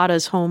Dr.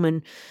 Fata's home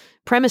and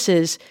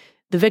premises.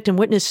 The victim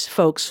witness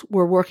folks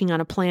were working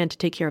on a plan to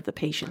take care of the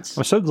patients.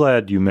 I'm so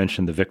glad you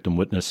mentioned the victim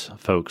witness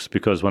folks,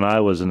 because when I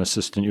was an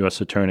assistant U.S.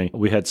 attorney,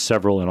 we had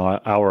several in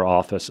our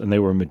office, and they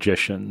were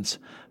magicians.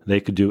 They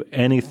could do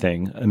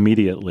anything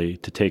immediately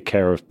to take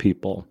care of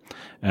people,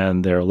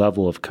 and their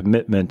level of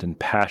commitment and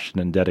passion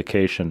and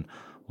dedication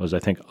was, I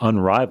think,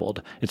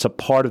 unrivaled. It's a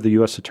part of the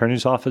U.S.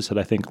 Attorney's Office that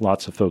I think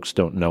lots of folks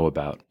don't know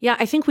about. Yeah,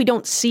 I think we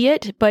don't see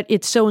it, but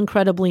it's so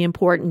incredibly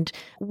important.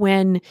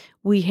 When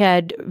we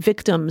had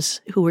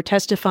victims who were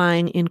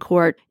testifying in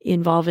court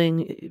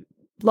involving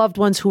loved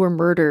ones who were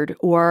murdered,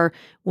 or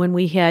when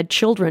we had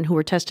children who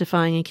were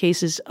testifying in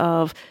cases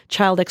of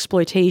child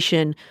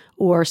exploitation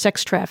or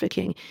sex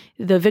trafficking,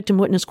 the victim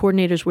witness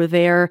coordinators were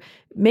there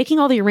making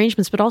all the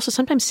arrangements, but also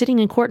sometimes sitting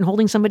in court and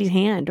holding somebody's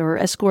hand or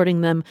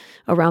escorting them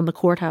around the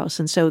courthouse.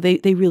 And so they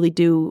really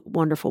do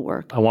wonderful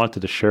work. I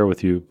wanted to share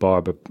with you,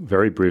 Barb, a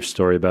very brief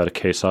story about a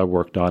case I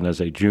worked on as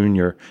a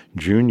junior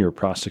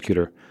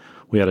prosecutor.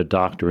 We had a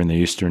doctor in the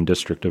Eastern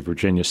District of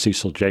Virginia,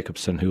 Cecil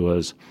Jacobson, who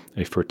was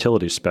a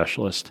fertility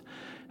specialist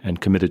and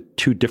committed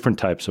 2 different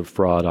types of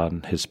fraud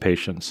on his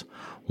patients.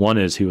 One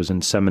is he was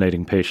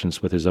inseminating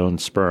patients with his own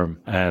sperm,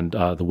 and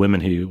the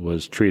women he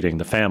was treating,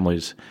 the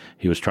families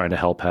he was trying to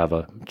help have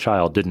a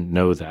child, didn't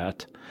know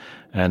that.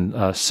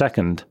 And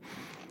second,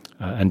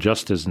 and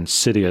just as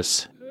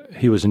insidious,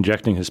 he was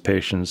injecting his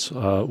patients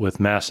with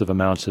massive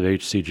amounts of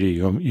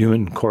HCG,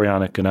 human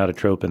chorionic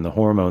gonadotropin, the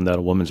hormone that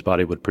a woman's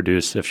body would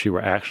produce if she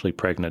were actually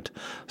pregnant,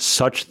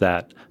 such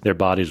that their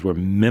bodies were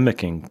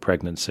mimicking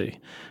pregnancy.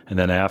 And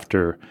then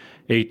after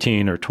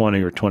 18 or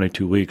 20 or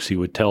 22 weeks, he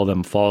would tell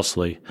them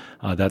falsely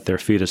that their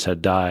fetus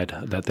had died,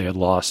 that they had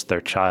lost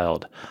their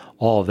child.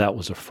 All of that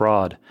was a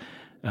fraud.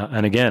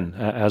 And again,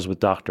 as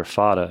with Dr.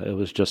 Fata, it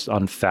was just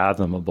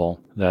unfathomable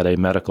that a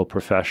medical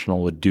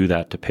professional would do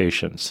that to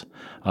patients.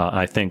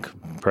 I think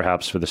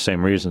perhaps for the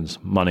same reasons,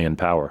 money and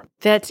power.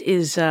 That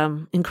is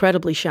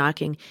incredibly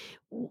shocking.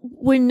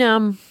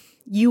 When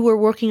you were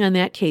working on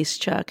that case,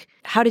 Chuck,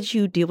 How did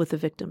you deal with the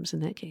victims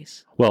in that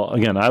case? Well,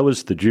 again, I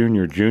was the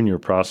junior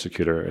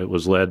prosecutor. It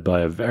was led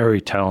by a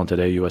very talented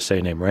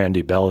AUSA named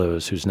Randy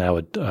Bellows, who's now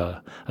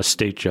a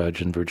state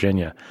judge in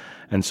Virginia.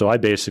 And so I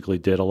basically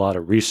did a lot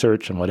of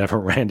research and whatever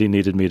Randy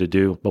needed me to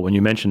do. But when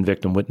you mentioned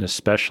victim witness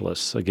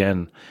specialists,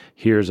 again,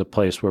 here's a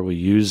place where we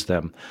use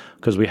them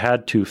because we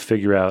had to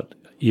figure out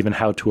even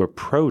how to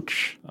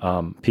approach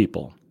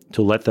people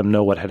to let them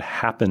know what had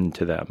happened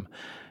to them.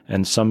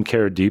 And some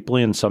cared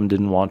deeply and some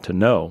didn't want to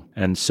know.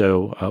 And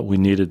so we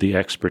needed the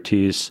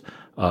expertise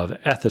of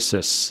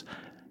ethicists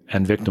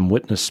and victim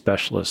witness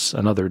specialists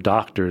and other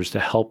doctors to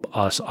help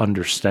us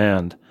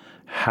understand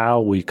how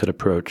we could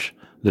approach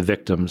the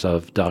victims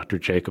of Dr.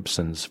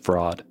 Jacobson's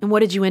fraud. And what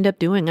did you end up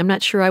doing? I'm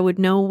not sure I would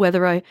know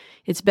whether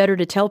it's better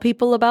to tell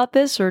people about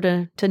this or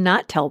to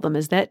not tell them.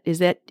 Is that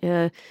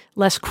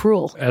less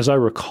cruel? As I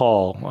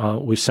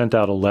recall, we sent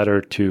out a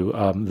letter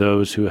to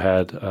those who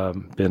had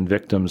been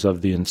victims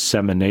of the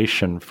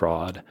insemination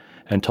fraud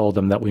and told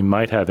them that we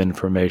might have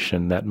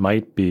information that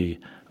might be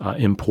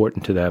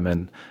important to them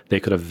and they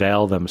could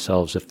avail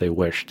themselves if they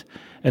wished.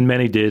 And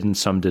many did and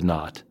some did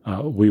not.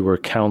 We were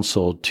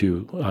counseled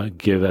to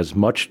give as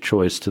much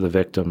choice to the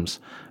victims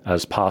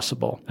as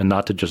possible and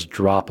not to just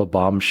drop a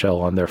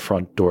bombshell on their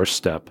front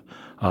doorstep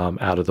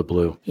out of the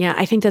blue. Yeah,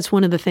 I think that's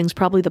one of the things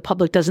probably the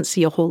public doesn't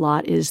see a whole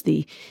lot is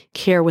the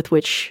care with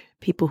which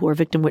people who are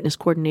victim witness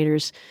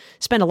coordinators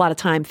spend a lot of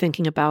time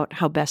thinking about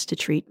how best to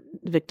treat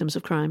victims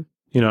of crime.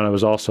 You know, and I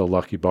was also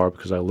lucky, Barb,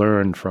 because I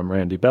learned from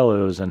Randy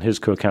Bellows and his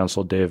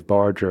co-counsel, Dave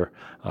Barger,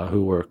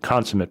 who were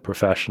consummate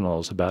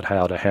professionals about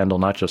how to handle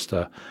not just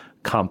a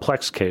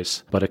complex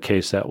case, but a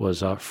case that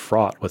was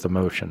fraught with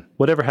emotion.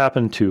 Whatever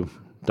happened to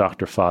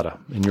Dr. Fata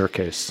in your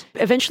case?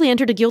 Eventually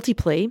entered a guilty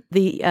plea.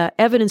 The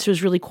evidence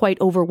was really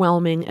quite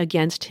overwhelming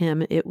against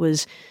him. It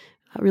was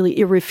really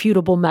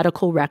irrefutable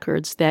medical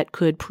records that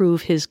could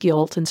prove his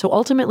guilt. And so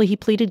ultimately he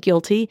pleaded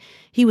guilty.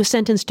 He was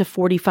sentenced to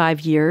 45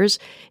 years.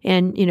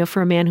 And, you know,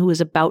 for a man who was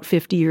about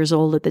 50 years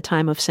old at the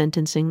time of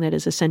sentencing, that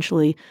is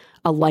essentially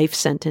a life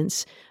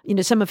sentence. You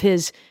know, some of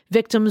his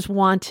victims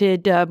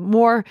wanted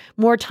more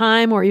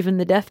time or even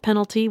the death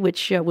penalty,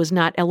 which was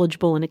not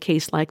eligible in a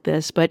case like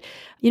this. But,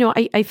 you know,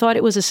 I thought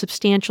it was a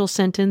substantial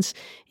sentence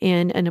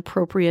and an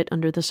appropriate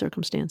under the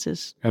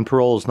circumstances. And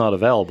parole is not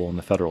available in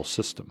the federal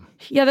system.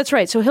 Yeah, that's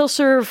right. So he'll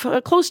serve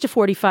close to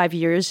 45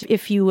 years.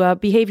 If you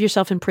behave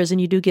yourself in prison,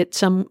 you do get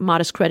some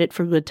modest credit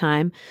for good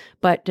time,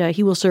 but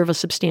he will serve a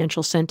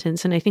substantial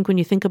sentence. And I think when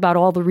you think about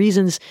all the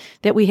reasons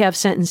that we have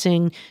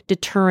sentencing,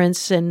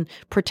 deterrence and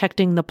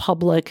protecting the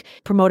public,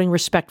 promoting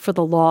respect for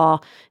the law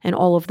and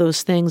all of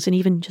those things, and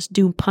even just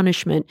due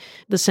punishment,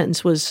 the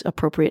sentence was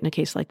appropriate in a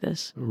case like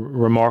this.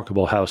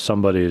 Remarkable how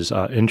somebody's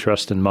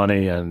interest in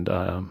money and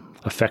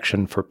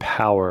affection for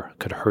power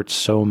could hurt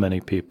so many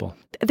people.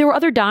 There were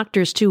other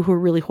doctors, too, who were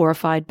really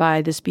horrified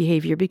by this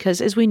behavior because,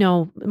 as we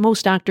know,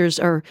 most doctors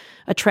are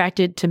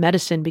attracted to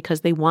medicine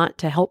because they want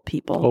to help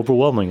people.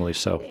 Overwhelmingly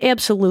so.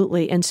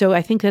 Absolutely. And so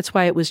I think that's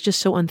why it was just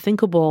so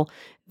unthinkable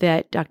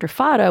that Dr.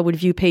 Fata would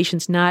view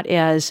patients not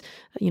as,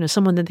 you know,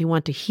 someone that they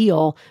want to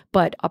heal,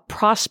 but a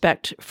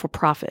prospect for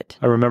profit.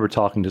 I remember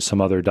talking to some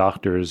other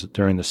doctors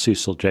during the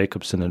Cecil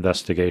Jacobson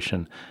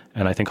investigation,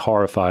 and I think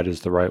horrified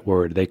is the right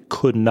word. They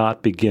could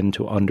not begin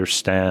to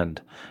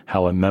understand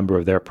how a member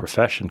of their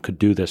profession could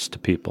do this to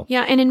people.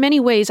 Yeah, and in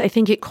many ways, I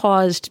think it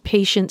caused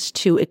patients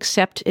to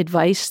accept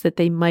advice that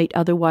they might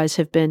otherwise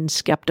have been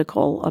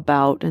skeptical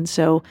about. And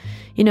so,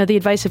 you know, the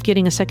advice of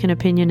getting a second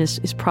opinion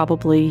is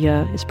probably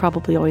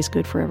always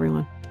good for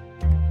everyone.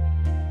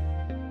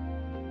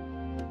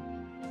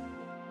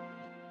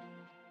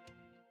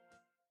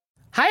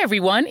 Hi,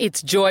 everyone.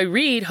 It's Joy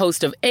Reid,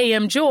 host of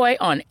AM Joy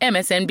on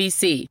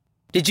MSNBC.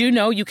 Did you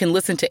know you can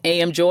listen to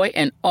AM Joy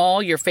and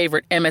all your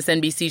favorite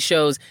MSNBC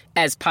shows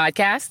as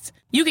podcasts?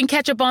 You can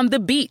catch up on The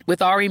Beat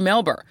with Ari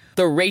Melber,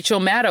 The Rachel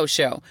Maddow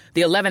Show,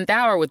 The 11th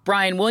Hour with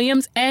Brian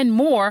Williams, and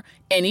more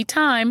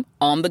anytime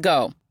on the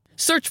go.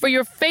 Search for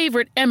your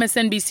favorite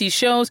MSNBC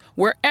shows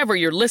wherever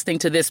you're listening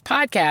to this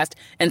podcast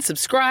and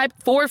subscribe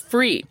for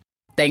free.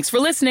 Thanks for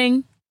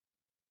listening.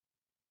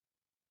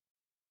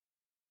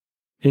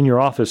 In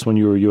your office, when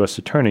you were U.S.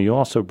 Attorney, you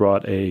also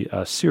brought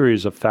a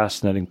series of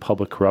fascinating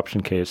public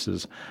corruption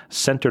cases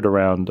centered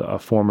around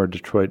former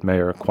Detroit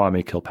Mayor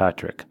Kwame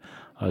Kilpatrick.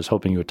 I was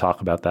hoping you would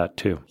talk about that,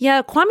 too.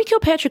 Yeah, Kwame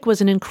Kilpatrick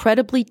was an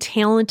incredibly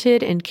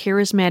talented and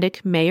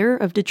charismatic mayor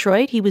of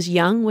Detroit. He was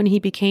young when he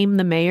became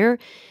the mayor,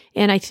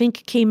 and I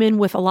think came in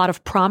with a lot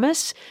of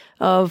promise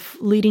of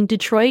leading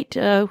Detroit,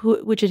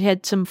 which had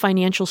had some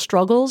financial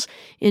struggles,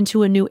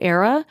 into a new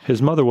era.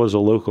 His mother was a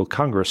local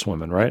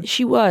congresswoman, right?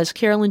 She was,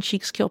 Carolyn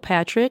Cheeks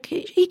Kilpatrick.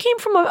 He came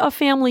from a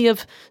family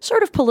of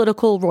sort of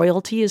political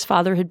royalty. His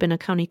father had been a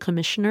county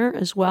commissioner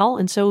as well,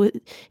 and so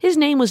his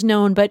name was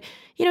known. But,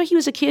 you know, he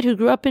was a kid who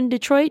grew up in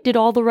Detroit, did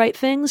all the right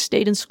things,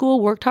 stayed in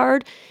school, worked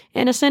hard,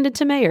 and ascended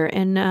to mayor.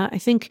 And I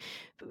think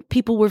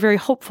people were very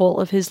hopeful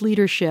of his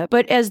leadership.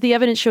 But as the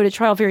evidence showed at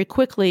trial very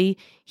quickly,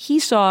 he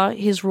saw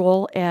his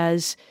role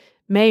as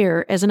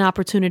mayor as an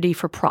opportunity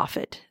for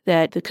profit,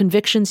 that the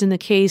convictions in the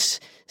case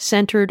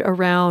centered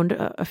around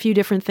a few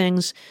different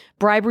things.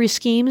 Bribery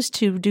schemes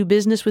to do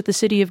business with the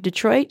city of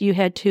Detroit. You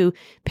had to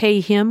pay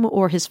him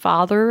or his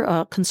father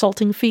a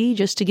consulting fee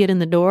just to get in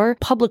the door.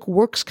 Public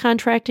works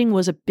contracting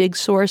was a big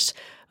source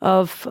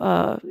of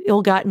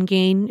ill-gotten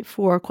gain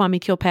for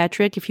Kwame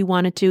Kilpatrick. If you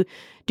wanted to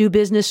do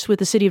business with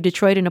the city of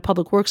Detroit in a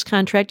public works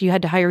contract, you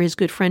had to hire his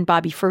good friend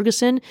Bobby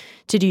Ferguson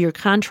to do your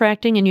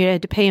contracting, and you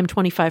had to pay him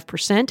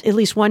 25%. At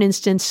least one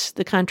instance,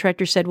 the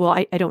contractor said, well,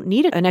 I don't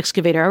need an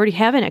excavator. I already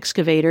have an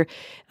excavator.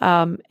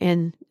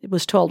 And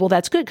was told, well,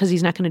 that's good because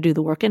he's not going to do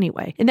the work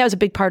anyway. And that was a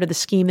big part of the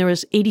scheme. There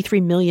was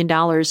 $83 million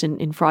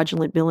in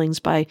fraudulent billings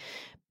by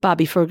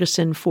Bobby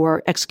Ferguson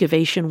for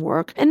excavation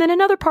work. And then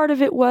another part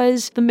of it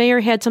was the mayor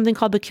had something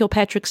called the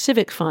Kilpatrick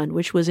Civic Fund,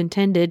 which was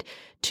intended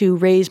to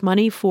raise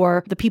money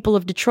for the people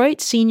of Detroit,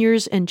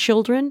 seniors and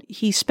children.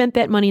 He spent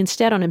that money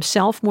instead on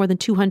himself, more than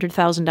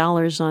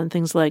 $200,000 on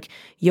things like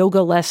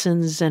yoga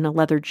lessons and a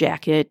leather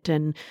jacket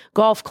and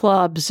golf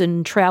clubs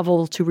and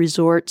travel to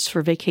resorts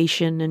for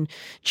vacation and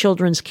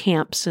children's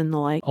camps and the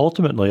like.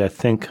 Ultimately, I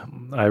think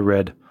I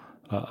read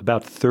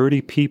about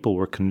 30 people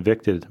were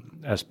convicted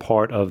as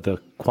part of the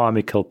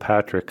Kwame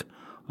Kilpatrick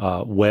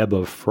web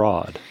of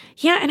fraud.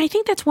 Yeah, and I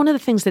think that's one of the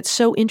things that's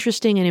so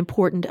interesting and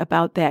important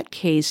about that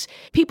case.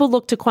 People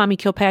look to Kwame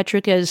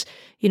Kilpatrick as,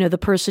 the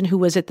person who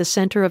was at the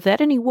center of that,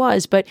 and he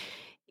was, but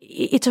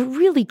it's a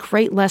really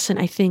great lesson,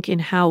 I think, in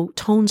how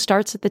tone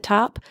starts at the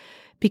top,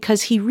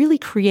 because he really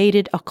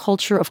created a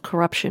culture of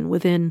corruption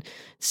within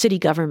city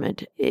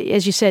government.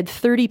 As you said,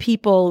 30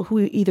 people who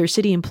either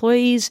city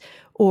employees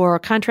or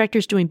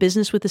contractors doing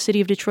business with the city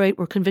of Detroit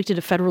were convicted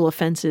of federal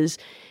offenses.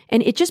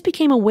 And it just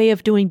became a way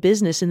of doing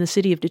business in the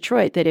city of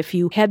Detroit, that if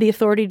you had the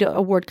authority to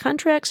award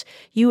contracts,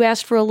 you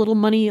asked for a little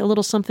money, a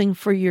little something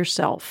for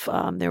yourself.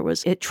 There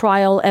was at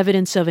trial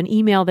evidence of an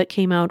email that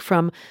came out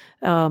from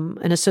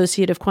an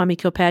associate of Kwame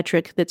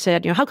Kilpatrick that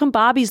said, how come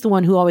Bobby's the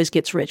one who always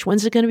gets rich?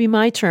 When's it going to be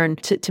my turn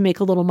to make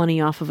a little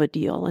money off of a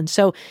deal? And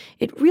so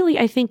it really,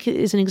 I think,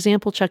 is an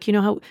example, Chuck.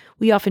 How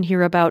we often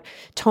hear about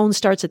tone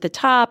starts at the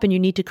top and you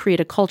need to create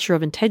a culture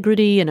of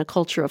integrity and a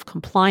culture of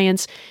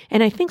compliance.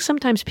 And I think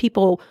sometimes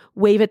people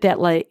wave at that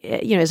like,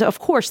 as of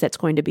course that's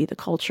going to be the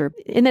culture.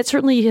 And that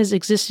certainly has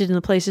existed in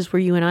the places where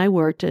you and I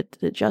worked at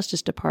the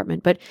Justice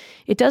Department, but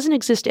it doesn't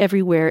exist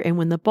everywhere. And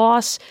when the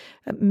boss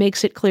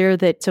makes it clear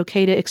that it's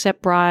okay to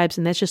accept bribes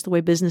and that's just the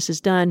way business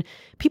is done,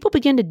 people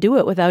begin to do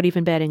it without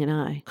even batting an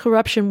eye.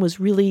 Corruption was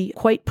really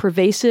quite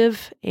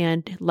pervasive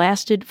and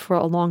lasted for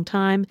a long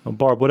time. Well,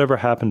 Barb, whatever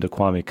happened to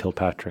Kwame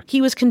Kilpatrick?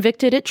 He was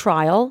convicted at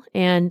trial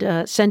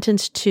and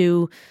sentenced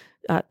to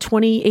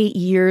 28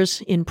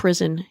 years in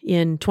prison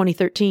in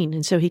 2013.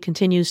 And so he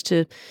continues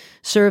to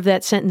serve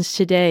that sentence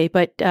today.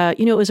 But,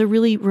 it was a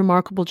really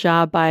remarkable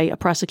job by a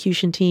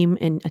prosecution team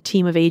and a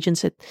team of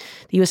agents at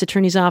the U.S.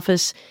 Attorney's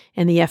Office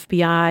and the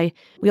FBI.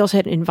 We also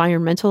had an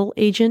environmental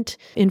agent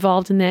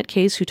involved in that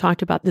case who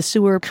talked about the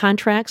sewer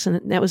contracts, and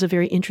that was a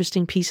very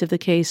interesting piece of the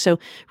case. So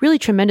really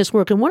tremendous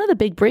work. And one of the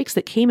big breaks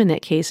that came in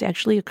that case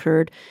actually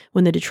occurred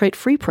when the Detroit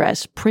Free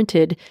Press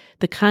printed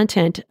the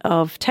content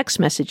of text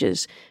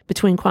messages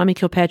between Kwame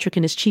Kilpatrick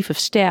and his chief of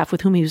staff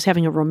with whom he was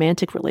having a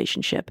romantic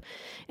relationship.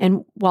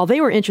 And while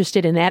they were interested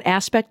in that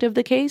aspect of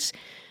the case,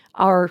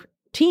 our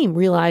team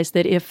realized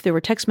that if there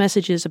were text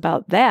messages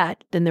about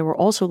that, then there were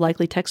also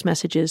likely text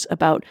messages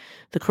about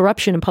the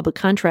corruption in public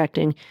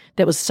contracting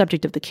that was the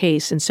subject of the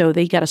case. And so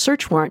they got a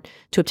search warrant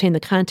to obtain the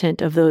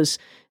content of those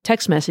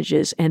text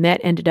messages, and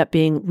that ended up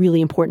being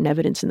really important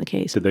evidence in the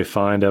case. Did they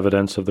find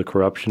evidence of the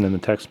corruption in the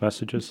text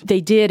messages? They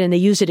did, and they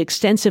used it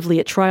extensively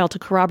at trial to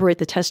corroborate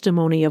the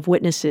testimony of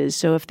witnesses.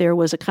 So if there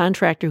was a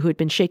contractor who had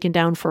been shaken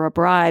down for a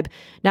bribe,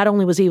 not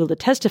only was he able to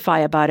testify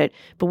about it,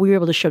 but we were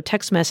able to show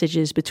text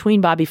messages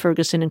between Bobby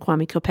Ferguson and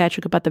Kwame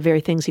Kilpatrick about the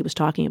very things he was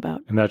talking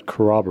about. And that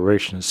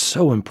corroboration is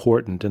so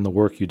important in the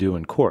work you do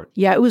in court.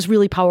 Yeah, it was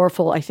really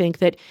powerful. I think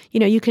that,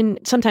 you can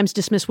sometimes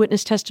dismiss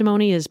witness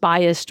testimony as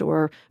biased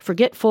or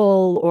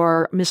forgetful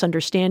or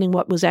misunderstanding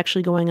what was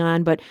actually going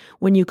on. But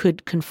when you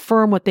could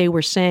confirm what they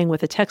were saying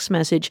with a text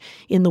message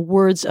in the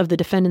words of the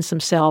defendants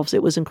themselves,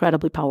 it was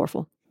incredibly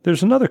powerful.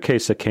 There's another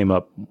case that came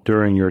up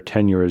during your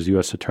tenure as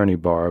U.S. Attorney,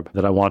 Barb,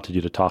 that I wanted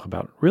you to talk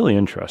about. Really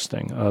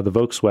interesting. The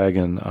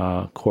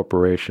Volkswagen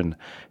Corporation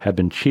had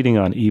been cheating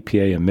on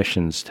EPA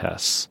emissions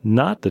tests.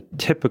 Not the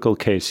typical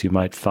case you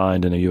might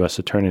find in a U.S.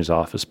 Attorney's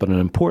office, but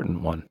an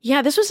important one.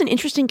 Yeah, this was an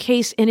interesting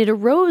case, and it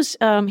arose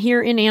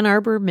here in Ann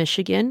Arbor,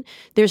 Michigan.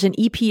 There's an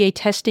EPA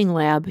testing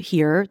lab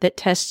here that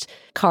tests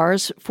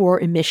cars for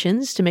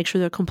emissions to make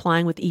sure they're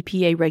complying with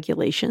EPA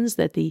regulations,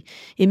 that the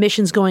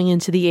emissions going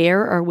into the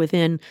air are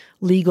within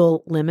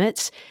legal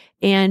limits.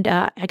 And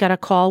I got a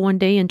call one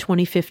day in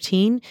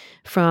 2015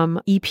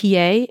 from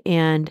EPA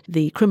and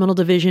the Criminal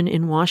Division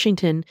in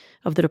Washington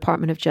of the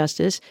Department of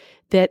Justice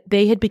that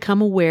they had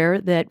become aware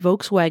that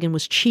Volkswagen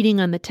was cheating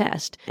on the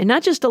test. And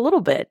not just a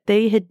little bit.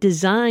 They had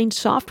designed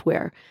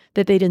software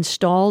that they'd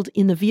installed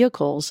in the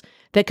vehicles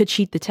that could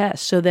cheat the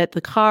test so that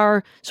the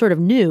car sort of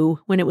knew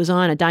when it was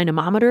on a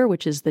dynamometer,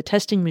 which is the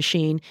testing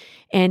machine,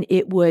 and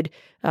it would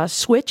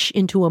switch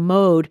into a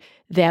mode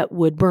that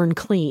would burn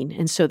clean.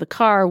 And so the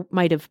car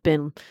might have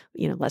been,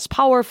 less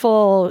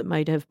powerful, it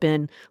might have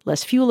been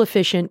less fuel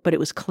efficient, but it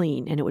was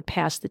clean and it would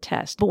pass the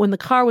test. But when the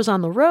car was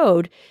on the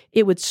road,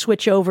 it would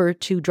switch over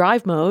to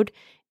drive mode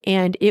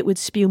and it would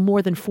spew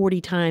more than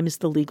 40 times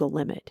the legal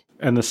limit.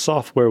 And the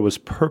software was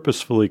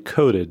purposefully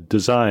coded,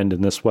 designed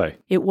in this way.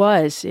 It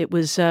was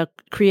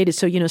created.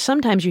 So,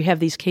 sometimes you have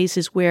these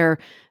cases where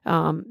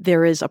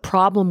there is a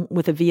problem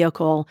with a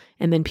vehicle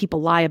and then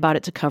people lie about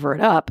it to cover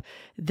it up.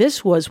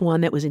 This was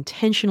one that was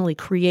intentionally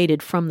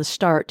created from the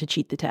start to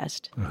cheat the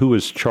test. Who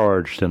was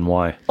charged and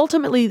why?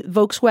 Ultimately,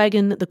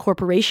 Volkswagen, the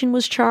corporation,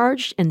 was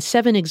charged, and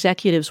 7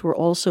 executives were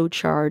also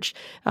charged.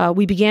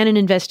 We began an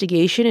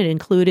investigation. It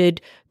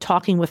included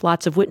talking with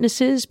lots of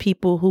witnesses,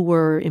 people who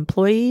were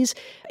employees,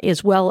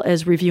 as well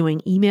as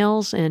reviewing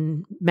emails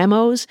and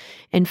memos,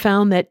 and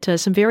found that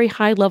some very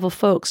high-level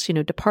folks,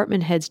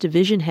 department heads,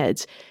 division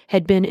heads,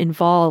 had been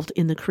involved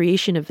in the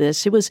creation of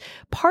this. It was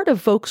part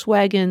of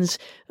Volkswagen's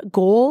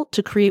goal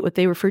to create what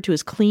they refer to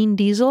as clean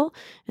diesel,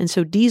 and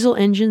so diesel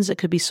engines that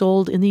could be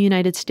sold in the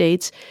United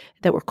States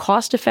that were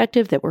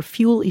cost-effective, that were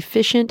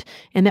fuel-efficient,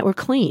 and that were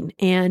clean.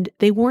 And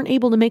they weren't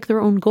able to make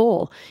their own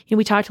goal.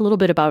 We talked a little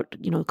bit about,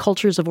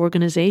 cultures of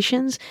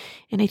organizations,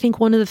 and I think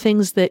one of the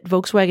things that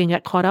Volkswagen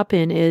got caught up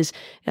in is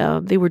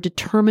they were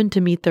determined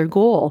to meet their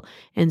goal.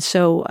 And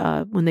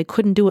so when they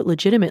couldn't do it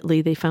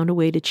legitimately, they found a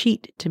way to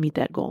cheat to meet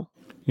that goal.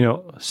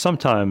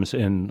 Sometimes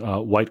in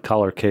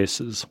white-collar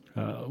cases,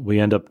 we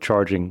end up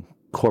charging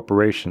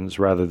corporations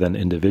rather than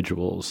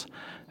individuals,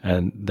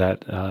 and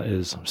that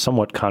is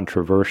somewhat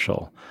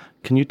controversial.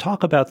 Can you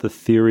talk about the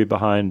theory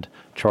behind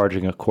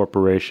charging a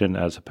corporation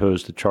as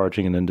opposed to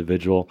charging an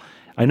individual?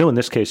 I know in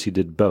this case he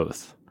did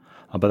both,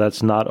 but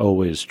that's not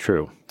always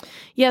true.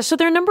 Yeah, so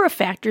there are a number of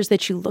factors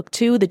that you look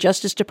to. The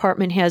Justice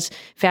Department has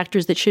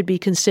factors that should be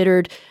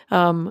considered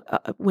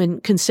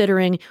when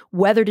considering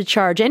whether to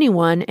charge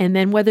anyone and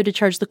then whether to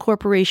charge the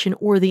corporation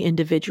or the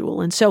individual.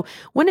 And so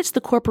when it's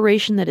the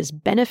corporation that is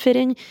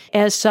benefiting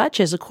as such,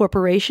 as a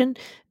corporation,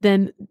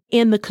 then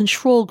in the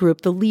control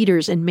group, the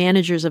leaders and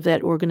managers of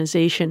that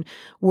organization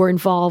were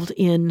involved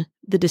in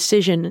the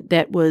decision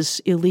that was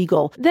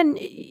illegal, then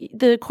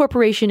the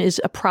corporation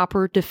is a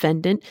proper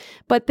defendant,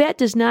 but that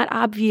does not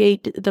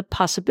obviate the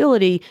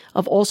possibility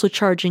of also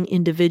charging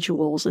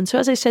individuals. And so,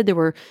 as I said, there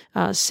were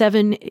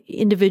 7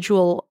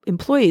 individual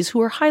employees who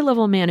were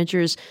high-level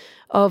managers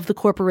of the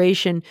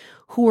corporation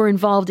who were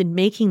involved in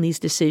making these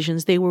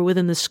decisions. They were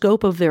within the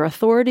scope of their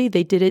authority.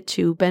 They did it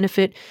to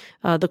benefit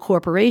the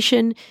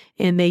corporation,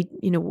 and they,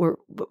 were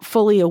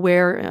fully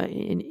aware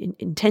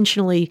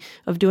intentionally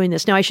of doing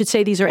this. Now, I should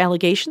say these are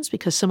allegations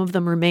because some of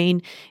them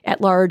remain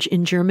at large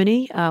in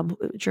Germany.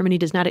 Germany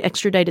does not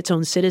extradite its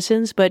own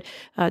citizens, but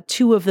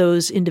 2 of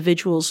those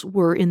individuals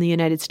were in the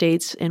United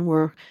States and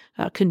were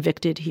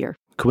convicted here.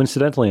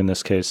 Coincidentally, in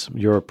this case,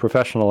 your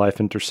professional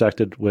life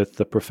intersected with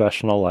the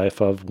professional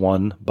life of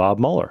one Bob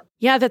Mueller.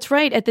 Yeah, that's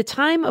right. At the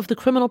time of the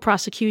criminal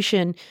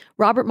prosecution,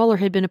 Robert Mueller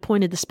had been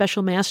appointed the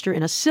special master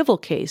in a civil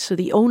case. So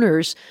the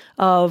owners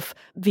of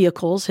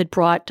vehicles had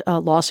brought a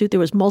lawsuit. There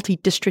was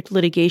multi-district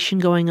litigation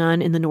going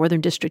on in the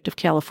Northern District of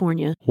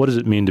California. What does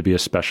it mean to be a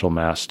special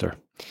master?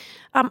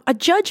 A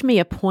judge may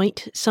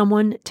appoint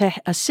someone to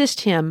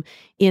assist him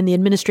in the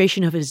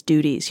administration of his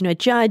duties. A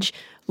judge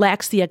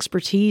lacks the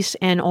expertise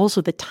and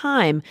also the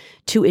time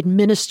to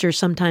administer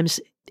sometimes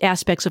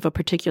aspects of a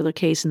particular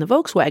case. In the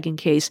Volkswagen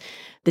case,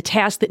 the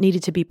task that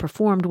needed to be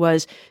performed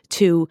was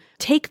to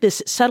take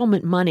this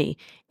settlement money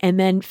and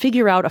then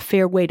figure out a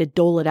fair way to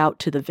dole it out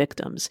to the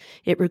victims.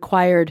 It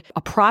required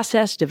a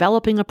process,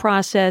 developing a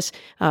process,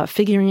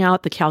 figuring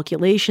out the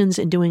calculations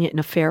and doing it in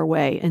a fair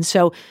way. And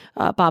so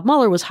Bob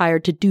Mueller was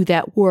hired to do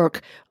that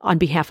work on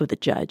behalf of the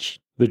judge.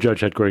 The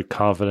judge had great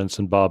confidence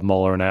in Bob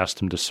Mueller and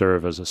asked him to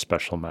serve as a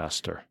special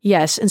master.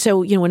 Yes. And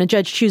so, when a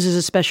judge chooses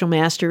a special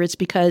master, it's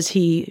because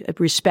he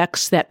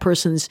respects that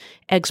person's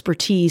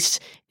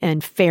expertise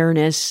and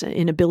fairness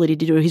and ability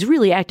to do it. He's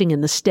really acting in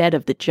the stead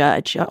of the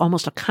judge,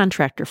 almost a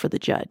contractor for the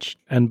judge.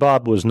 And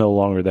Bob was no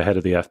longer the head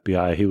of the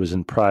FBI. He was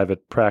in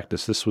private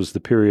practice. This was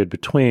the period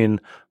between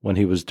when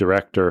he was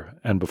director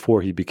and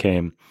before he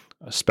became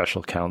a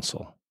special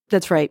counsel.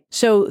 That's right.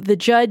 So the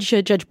judge,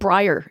 Judge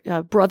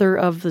Breyer, brother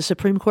of the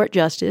Supreme Court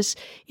Justice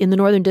in the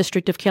Northern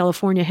District of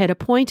California, had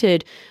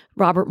appointed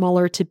Robert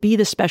Mueller to be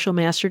the special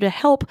master to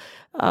help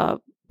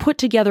put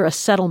together a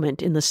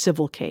settlement in the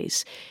civil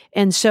case.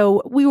 And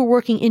so we were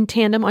working in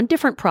tandem on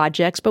different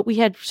projects, but we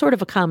had sort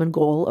of a common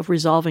goal of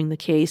resolving the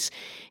case.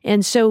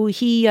 And so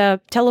he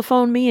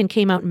telephoned me and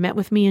came out and met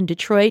with me in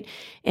Detroit.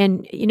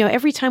 And,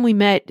 every time we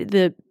met,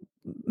 the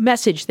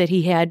message that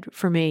he had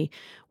for me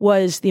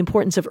was the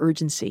importance of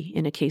urgency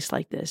in a case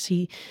like this.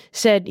 He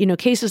said,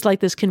 cases like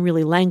this can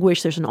really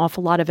languish. There's an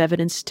awful lot of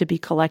evidence to be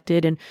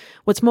collected. And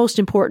what's most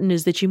important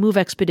is that you move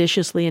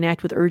expeditiously and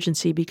act with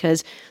urgency,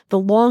 because the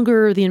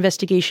longer the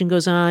investigation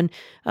goes on,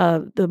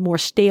 the more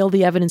stale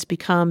the evidence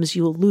becomes.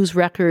 You will lose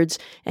records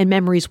and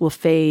memories will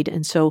fade.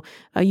 And so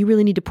you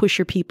really need to push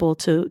your people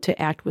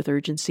to act with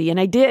urgency. And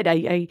I did.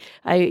 I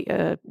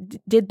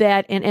did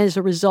that. And as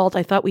a result,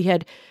 I thought we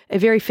had a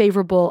very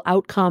favorable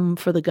outcome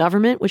for the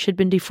government, which had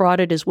been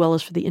defrauded, as well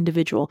as for the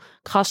individual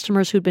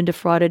customers who'd been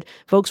defrauded.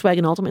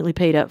 Volkswagen ultimately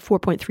paid a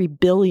 $4.3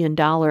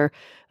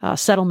 billion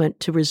settlement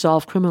to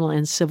resolve criminal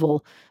and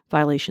civil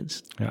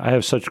violations. Yeah, I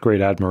have such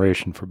great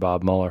admiration for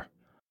Bob Mueller.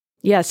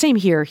 Yeah, same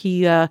here.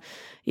 He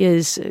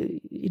is,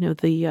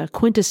 the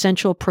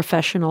quintessential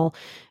professional.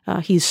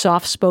 He's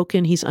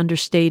soft-spoken. He's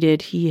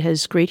understated. He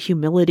has great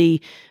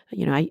humility.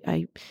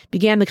 I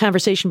began the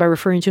conversation by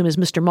referring to him as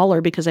Mr.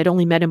 Mueller because I'd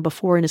only met him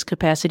before in his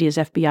capacity as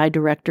FBI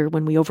director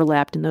when we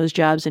overlapped in those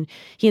jobs. And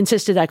he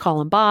insisted I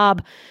call him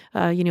Bob.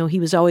 He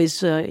was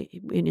always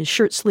in his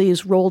shirt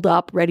sleeves, rolled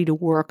up, ready to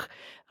work.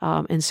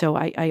 And so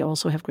I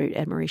also have great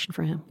admiration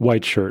for him.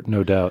 White shirt,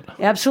 no doubt.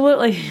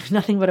 Absolutely.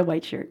 Nothing but a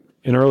white shirt.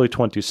 In early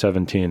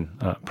 2017,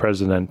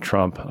 President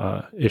Trump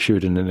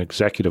issued an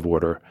executive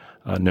order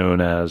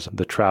known as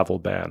the travel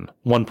ban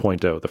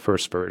 1.0, the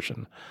first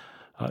version.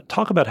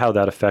 Talk about how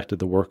that affected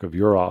the work of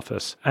your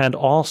office, and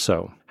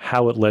also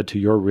how it led to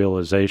your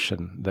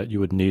realization that you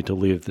would need to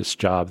leave this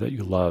job that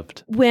you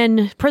loved.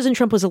 When President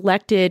Trump was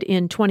elected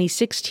in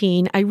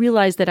 2016, I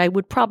realized that I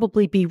would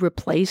probably be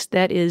replaced.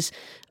 That is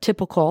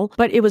typical,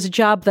 but it was a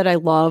job that I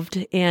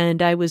loved,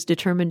 and I was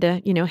determined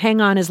to,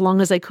 hang on as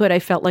long as I could. I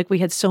felt like we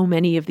had so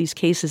many of these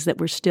cases that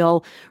were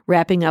still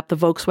wrapping up. The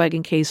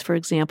Volkswagen case, for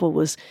example,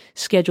 was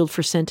scheduled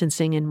for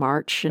sentencing in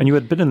March. And you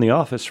had been in the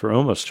office for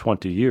almost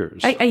 20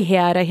 years. I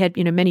had,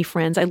 many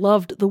friends. I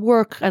loved the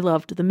work. I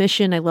loved the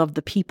mission. I loved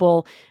the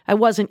people. I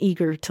wasn't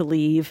eager to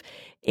leave.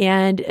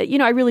 And,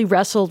 I really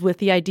wrestled with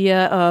the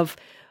idea of,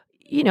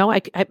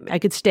 I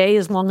could stay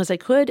as long as I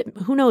could.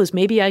 Who knows?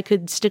 Maybe I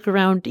could stick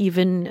around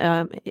even,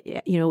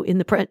 in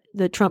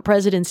the Trump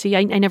presidency.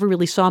 I never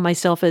really saw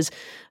myself as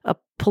a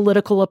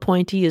political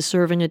appointee as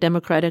serving a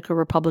Democratic or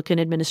Republican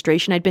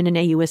administration. I'd been in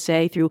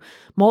AUSA through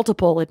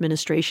multiple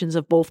administrations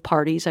of both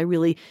parties. I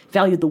really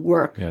valued the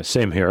work. Yeah,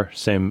 same here.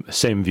 Same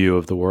view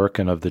of the work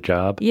and of the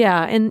job.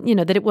 Yeah, and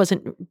that it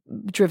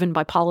wasn't driven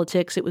by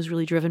politics. It was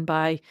really driven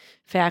by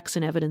facts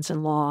and evidence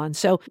and law. And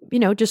so,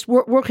 just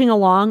working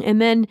along.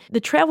 And then the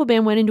travel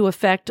ban went into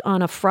effect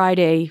on a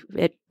Friday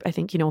at, I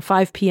think,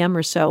 5 p.m.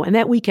 or so. And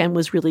that weekend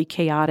was really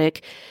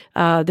chaotic.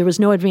 There was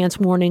no advance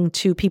warning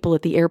to people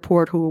at the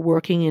airport who were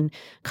working in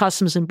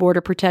Customs and Border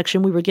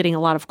Protection. We were getting a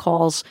lot of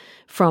calls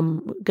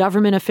from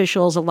government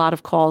officials, a lot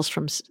of calls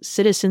from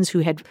citizens who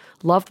had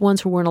loved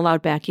ones who weren't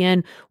allowed back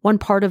in. One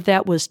part of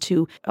that was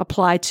to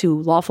apply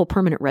to lawful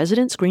permanent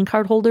residents, green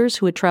card holders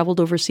who had traveled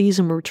overseas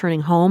and were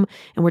returning home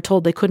and were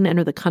told they couldn't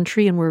enter the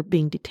country and were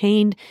being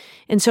detained.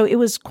 And so it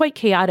was quite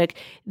chaotic.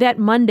 That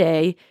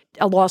Monday,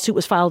 a lawsuit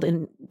was filed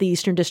in the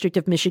Eastern District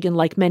of Michigan,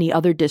 like many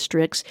other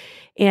districts.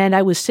 And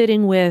I was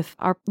sitting with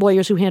our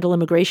lawyers who handle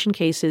immigration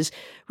cases,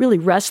 really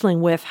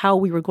wrestling with how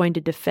we were going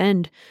to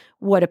defend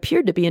what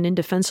appeared to be an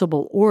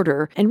indefensible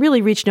order, and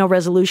really reached no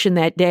resolution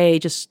that day,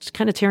 just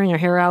kind of tearing our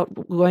hair out,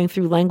 going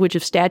through language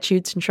of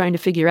statutes and trying to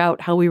figure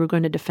out how we were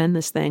going to defend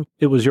this thing.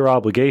 It was your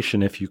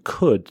obligation, if you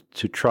could,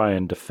 to try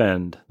and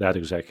defend that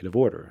executive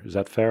order. Is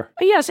that fair?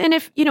 Yes. And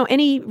if,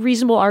 any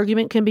reasonable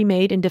argument can be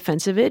made in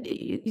defense of it,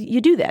 you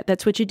do that.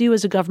 That's what you do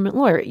as a government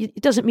lawyer. It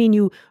doesn't mean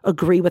you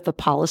agree with the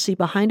policy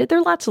behind it. There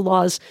are lots of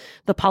laws,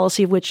 the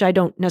policy of which I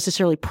don't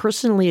necessarily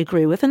personally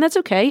agree with, and that's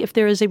okay. If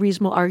there is a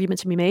reasonable argument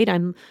to be made,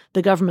 I'm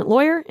the government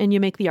lawyer, and you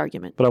make the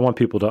argument. But I want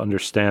people to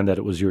understand that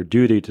it was your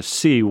duty to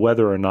see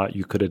whether or not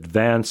you could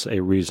advance a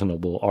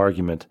reasonable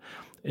argument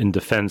in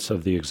defense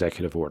of the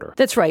executive order.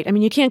 That's right. I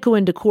mean, you can't go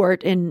into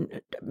court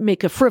and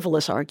make a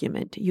frivolous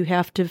argument. You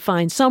have to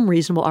find some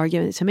reasonable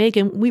argument to make,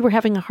 and we were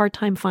having a hard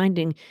time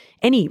finding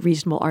any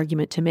reasonable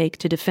argument to make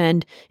to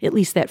defend at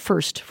least that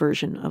first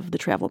version of the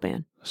travel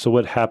ban. So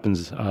what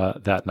happens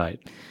that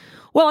night?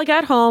 Well, I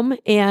got home,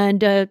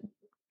 and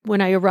when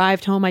I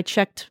arrived home, I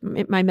checked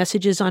my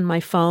messages on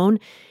my phone,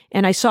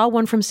 and I saw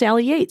one from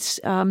Sally Yates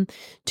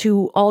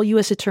to all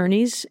U.S.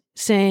 attorneys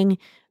saying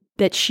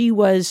that she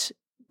was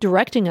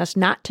directing us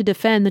not to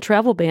defend the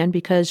travel ban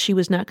because she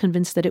was not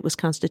convinced that it was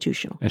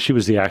constitutional. And she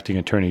was the acting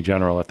attorney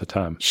general at the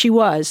time. She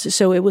was.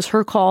 So it was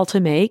her call to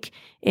make,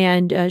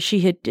 and she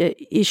had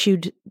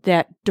issued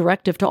that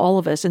directive to all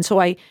of us. And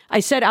so I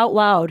said out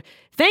loud,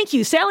 "Thank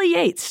you, Sally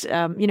Yates."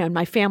 And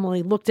my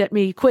family looked at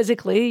me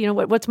quizzically,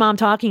 what's Mom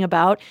talking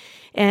about?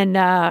 And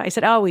I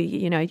said,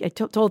 I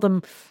told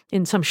them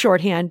in some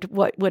shorthand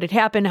what had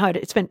happened, how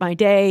I'd spent my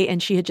day,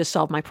 and she had just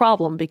solved my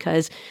problem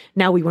because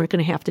now we weren't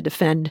going to have to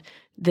defend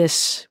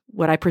this,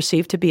 what I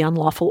perceived to be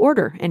unlawful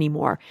order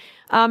anymore.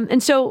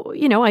 And so,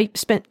 I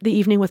spent the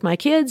evening with my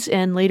kids,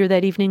 and later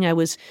that evening I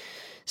was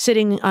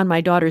sitting on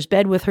my daughter's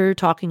bed with her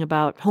talking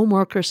about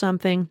homework or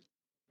something.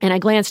 And I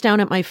glanced down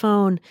at my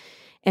phone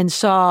and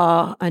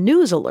saw a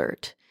news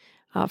alert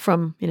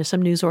from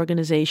some news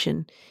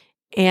organization.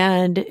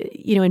 And,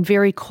 in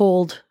very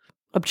cold,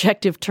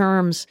 objective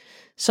terms,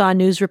 saw a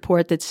news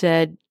report that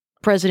said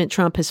President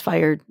Trump has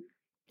fired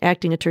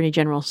Acting Attorney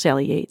General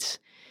Sally Yates.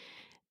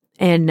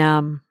 And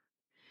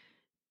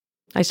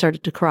I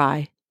started to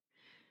cry.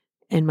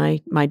 And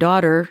my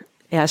daughter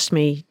asked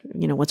me,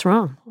 what's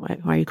wrong? Why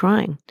are you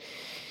crying?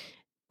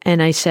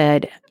 And I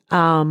said,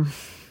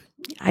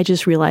 I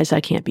just realized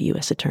I can't be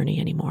U.S. attorney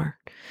anymore.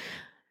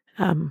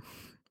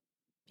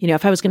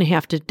 If I was going to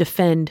have to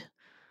defend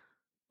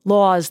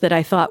laws that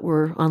I thought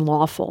were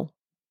unlawful,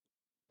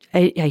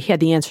 I had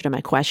the answer to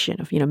my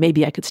question of,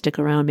 maybe I could stick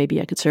around, maybe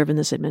I could serve in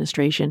this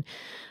administration.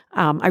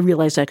 I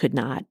realized I could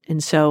not.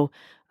 And so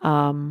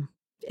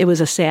it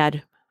was a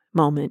sad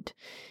moment.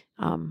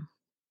 And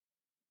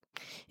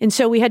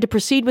so we had to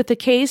proceed with the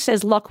case.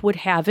 As luck would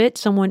have it,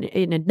 someone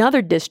in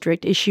another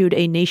district issued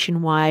a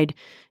nationwide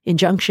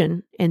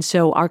injunction. And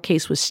so our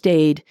case was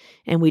stayed,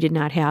 and we did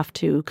not have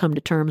to come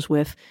to terms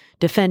with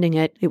defending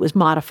it. It was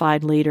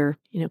modified later,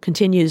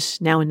 continues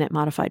now in that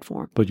modified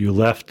form. But you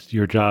left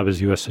your job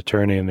as U.S.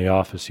 attorney in the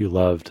office you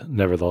loved,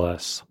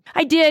 nevertheless.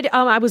 I did.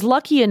 I was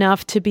lucky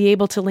enough to be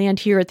able to land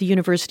here at the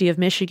University of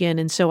Michigan.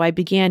 And so I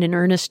began in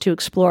earnest to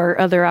explore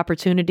other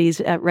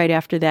opportunities right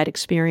after that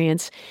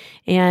experience,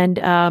 and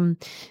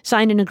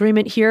signed an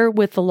agreement here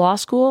with the law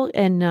school.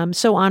 And I'm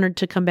so honored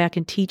to come back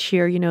and teach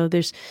here.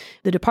 There's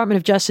the Department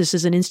of Justice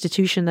is an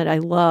institution that I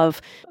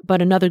love,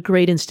 but another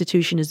great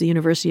institution is the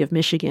University of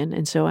Michigan.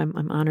 And so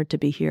I'm honored to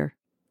be here.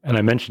 And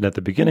I mentioned at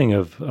the beginning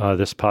of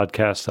this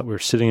podcast that we're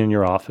sitting in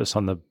your office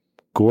on the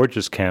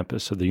gorgeous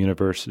campus of the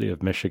University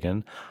of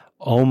Michigan,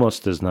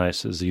 almost as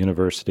nice as the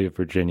University of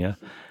Virginia.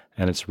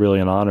 And it's really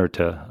an honor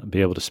to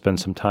be able to spend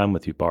some time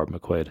with you, Barb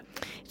McQuade.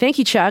 Thank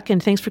you, Chuck,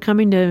 and thanks for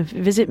coming to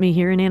visit me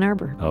here in Ann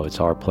Arbor. Oh, it's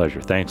our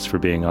pleasure. Thanks for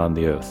being on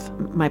The Oath.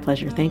 My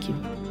pleasure. Thank you.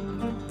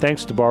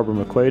 Thanks to Barbara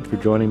McQuade for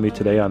joining me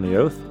today on The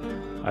Oath.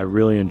 I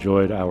really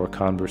enjoyed our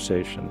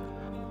conversation.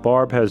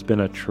 Barb has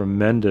been a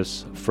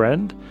tremendous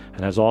friend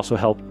and has also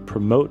helped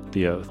promote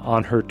The Oath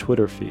on her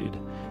Twitter feed.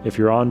 If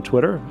you're on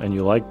Twitter and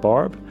you like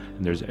Barb,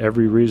 and there's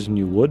every reason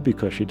you would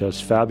because she does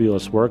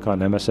fabulous work on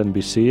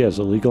MSNBC as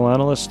a legal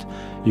analyst,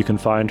 you can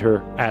find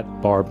her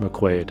at Barb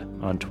McQuade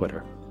on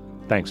Twitter.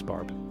 Thanks,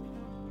 Barb.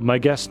 My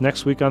guest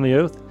next week on The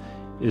Oath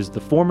is the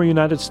former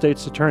United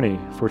States Attorney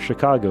for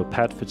Chicago,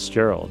 Pat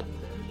Fitzgerald.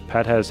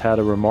 Pat has had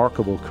a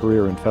remarkable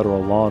career in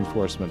federal law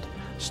enforcement,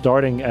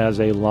 starting as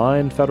a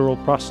line federal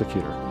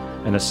prosecutor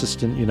and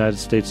assistant United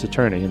States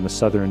Attorney in the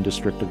Southern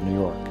District of New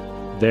York.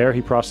 There,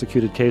 he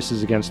prosecuted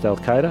cases against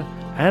al-Qaeda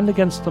and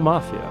against the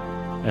Mafia,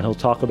 and he'll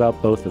talk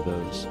about both of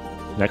those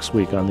next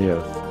week on The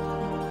Oath.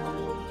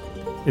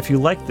 If you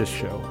like this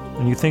show,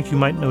 and you think you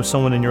might know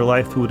someone in your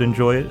life who would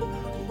enjoy it,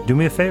 do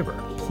me a favor.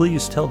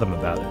 Please tell them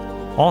about it.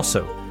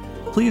 Also,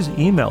 please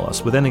email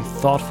us with any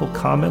thoughtful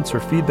comments or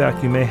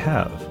feedback you may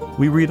have.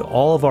 We read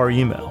all of our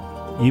email,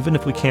 even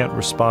if we can't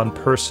respond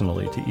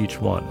personally to each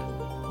one.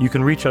 You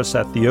can reach us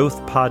at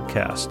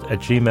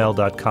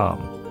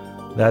theoathpodcast@gmail.com.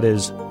 That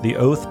is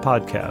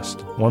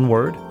theoathpodcast, one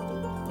word,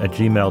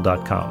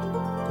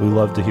 @gmail.com. We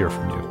love to hear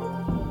from you.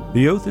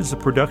 The Oath is a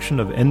production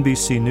of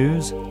NBC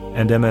News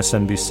and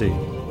MSNBC.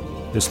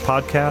 This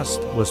podcast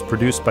was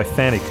produced by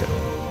Fannie Co.,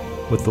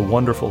 with the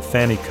wonderful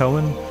Fannie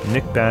Cohen,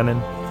 Nick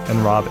Bannon,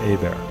 and Rob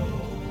Hebert.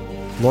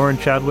 Lauren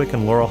Chadwick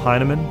and Laurel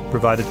Heineman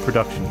provided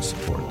production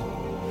support.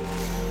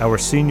 Our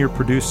senior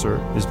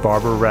producer is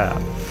Barbara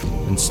Rabb,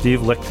 and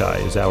Steve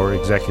Lichtai is our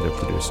executive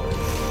producer.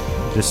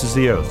 This is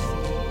The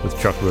Oath with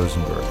Chuck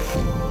Rosenberg.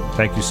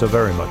 Thank you so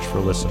very much for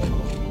listening.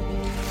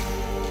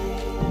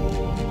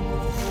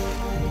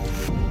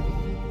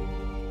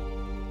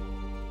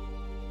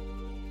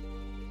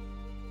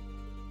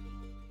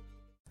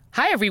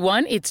 Hi,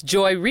 everyone. It's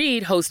Joy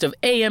Reid, host of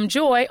AM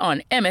Joy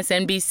on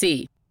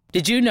MSNBC.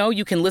 Did you know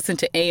you can listen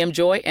to AM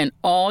Joy and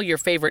all your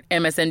favorite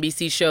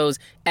MSNBC shows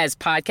as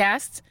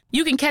podcasts?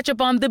 You can catch up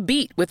on The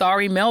Beat with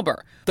Ari Melber,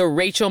 The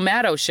Rachel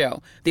Maddow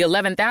Show, The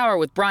 11th Hour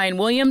with Brian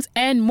Williams,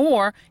 and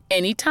more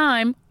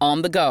anytime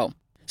on the go.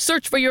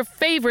 Search for your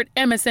favorite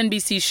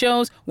MSNBC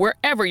shows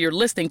wherever you're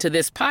listening to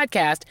this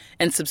podcast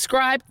and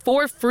subscribe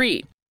for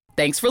free.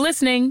 Thanks for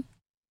listening.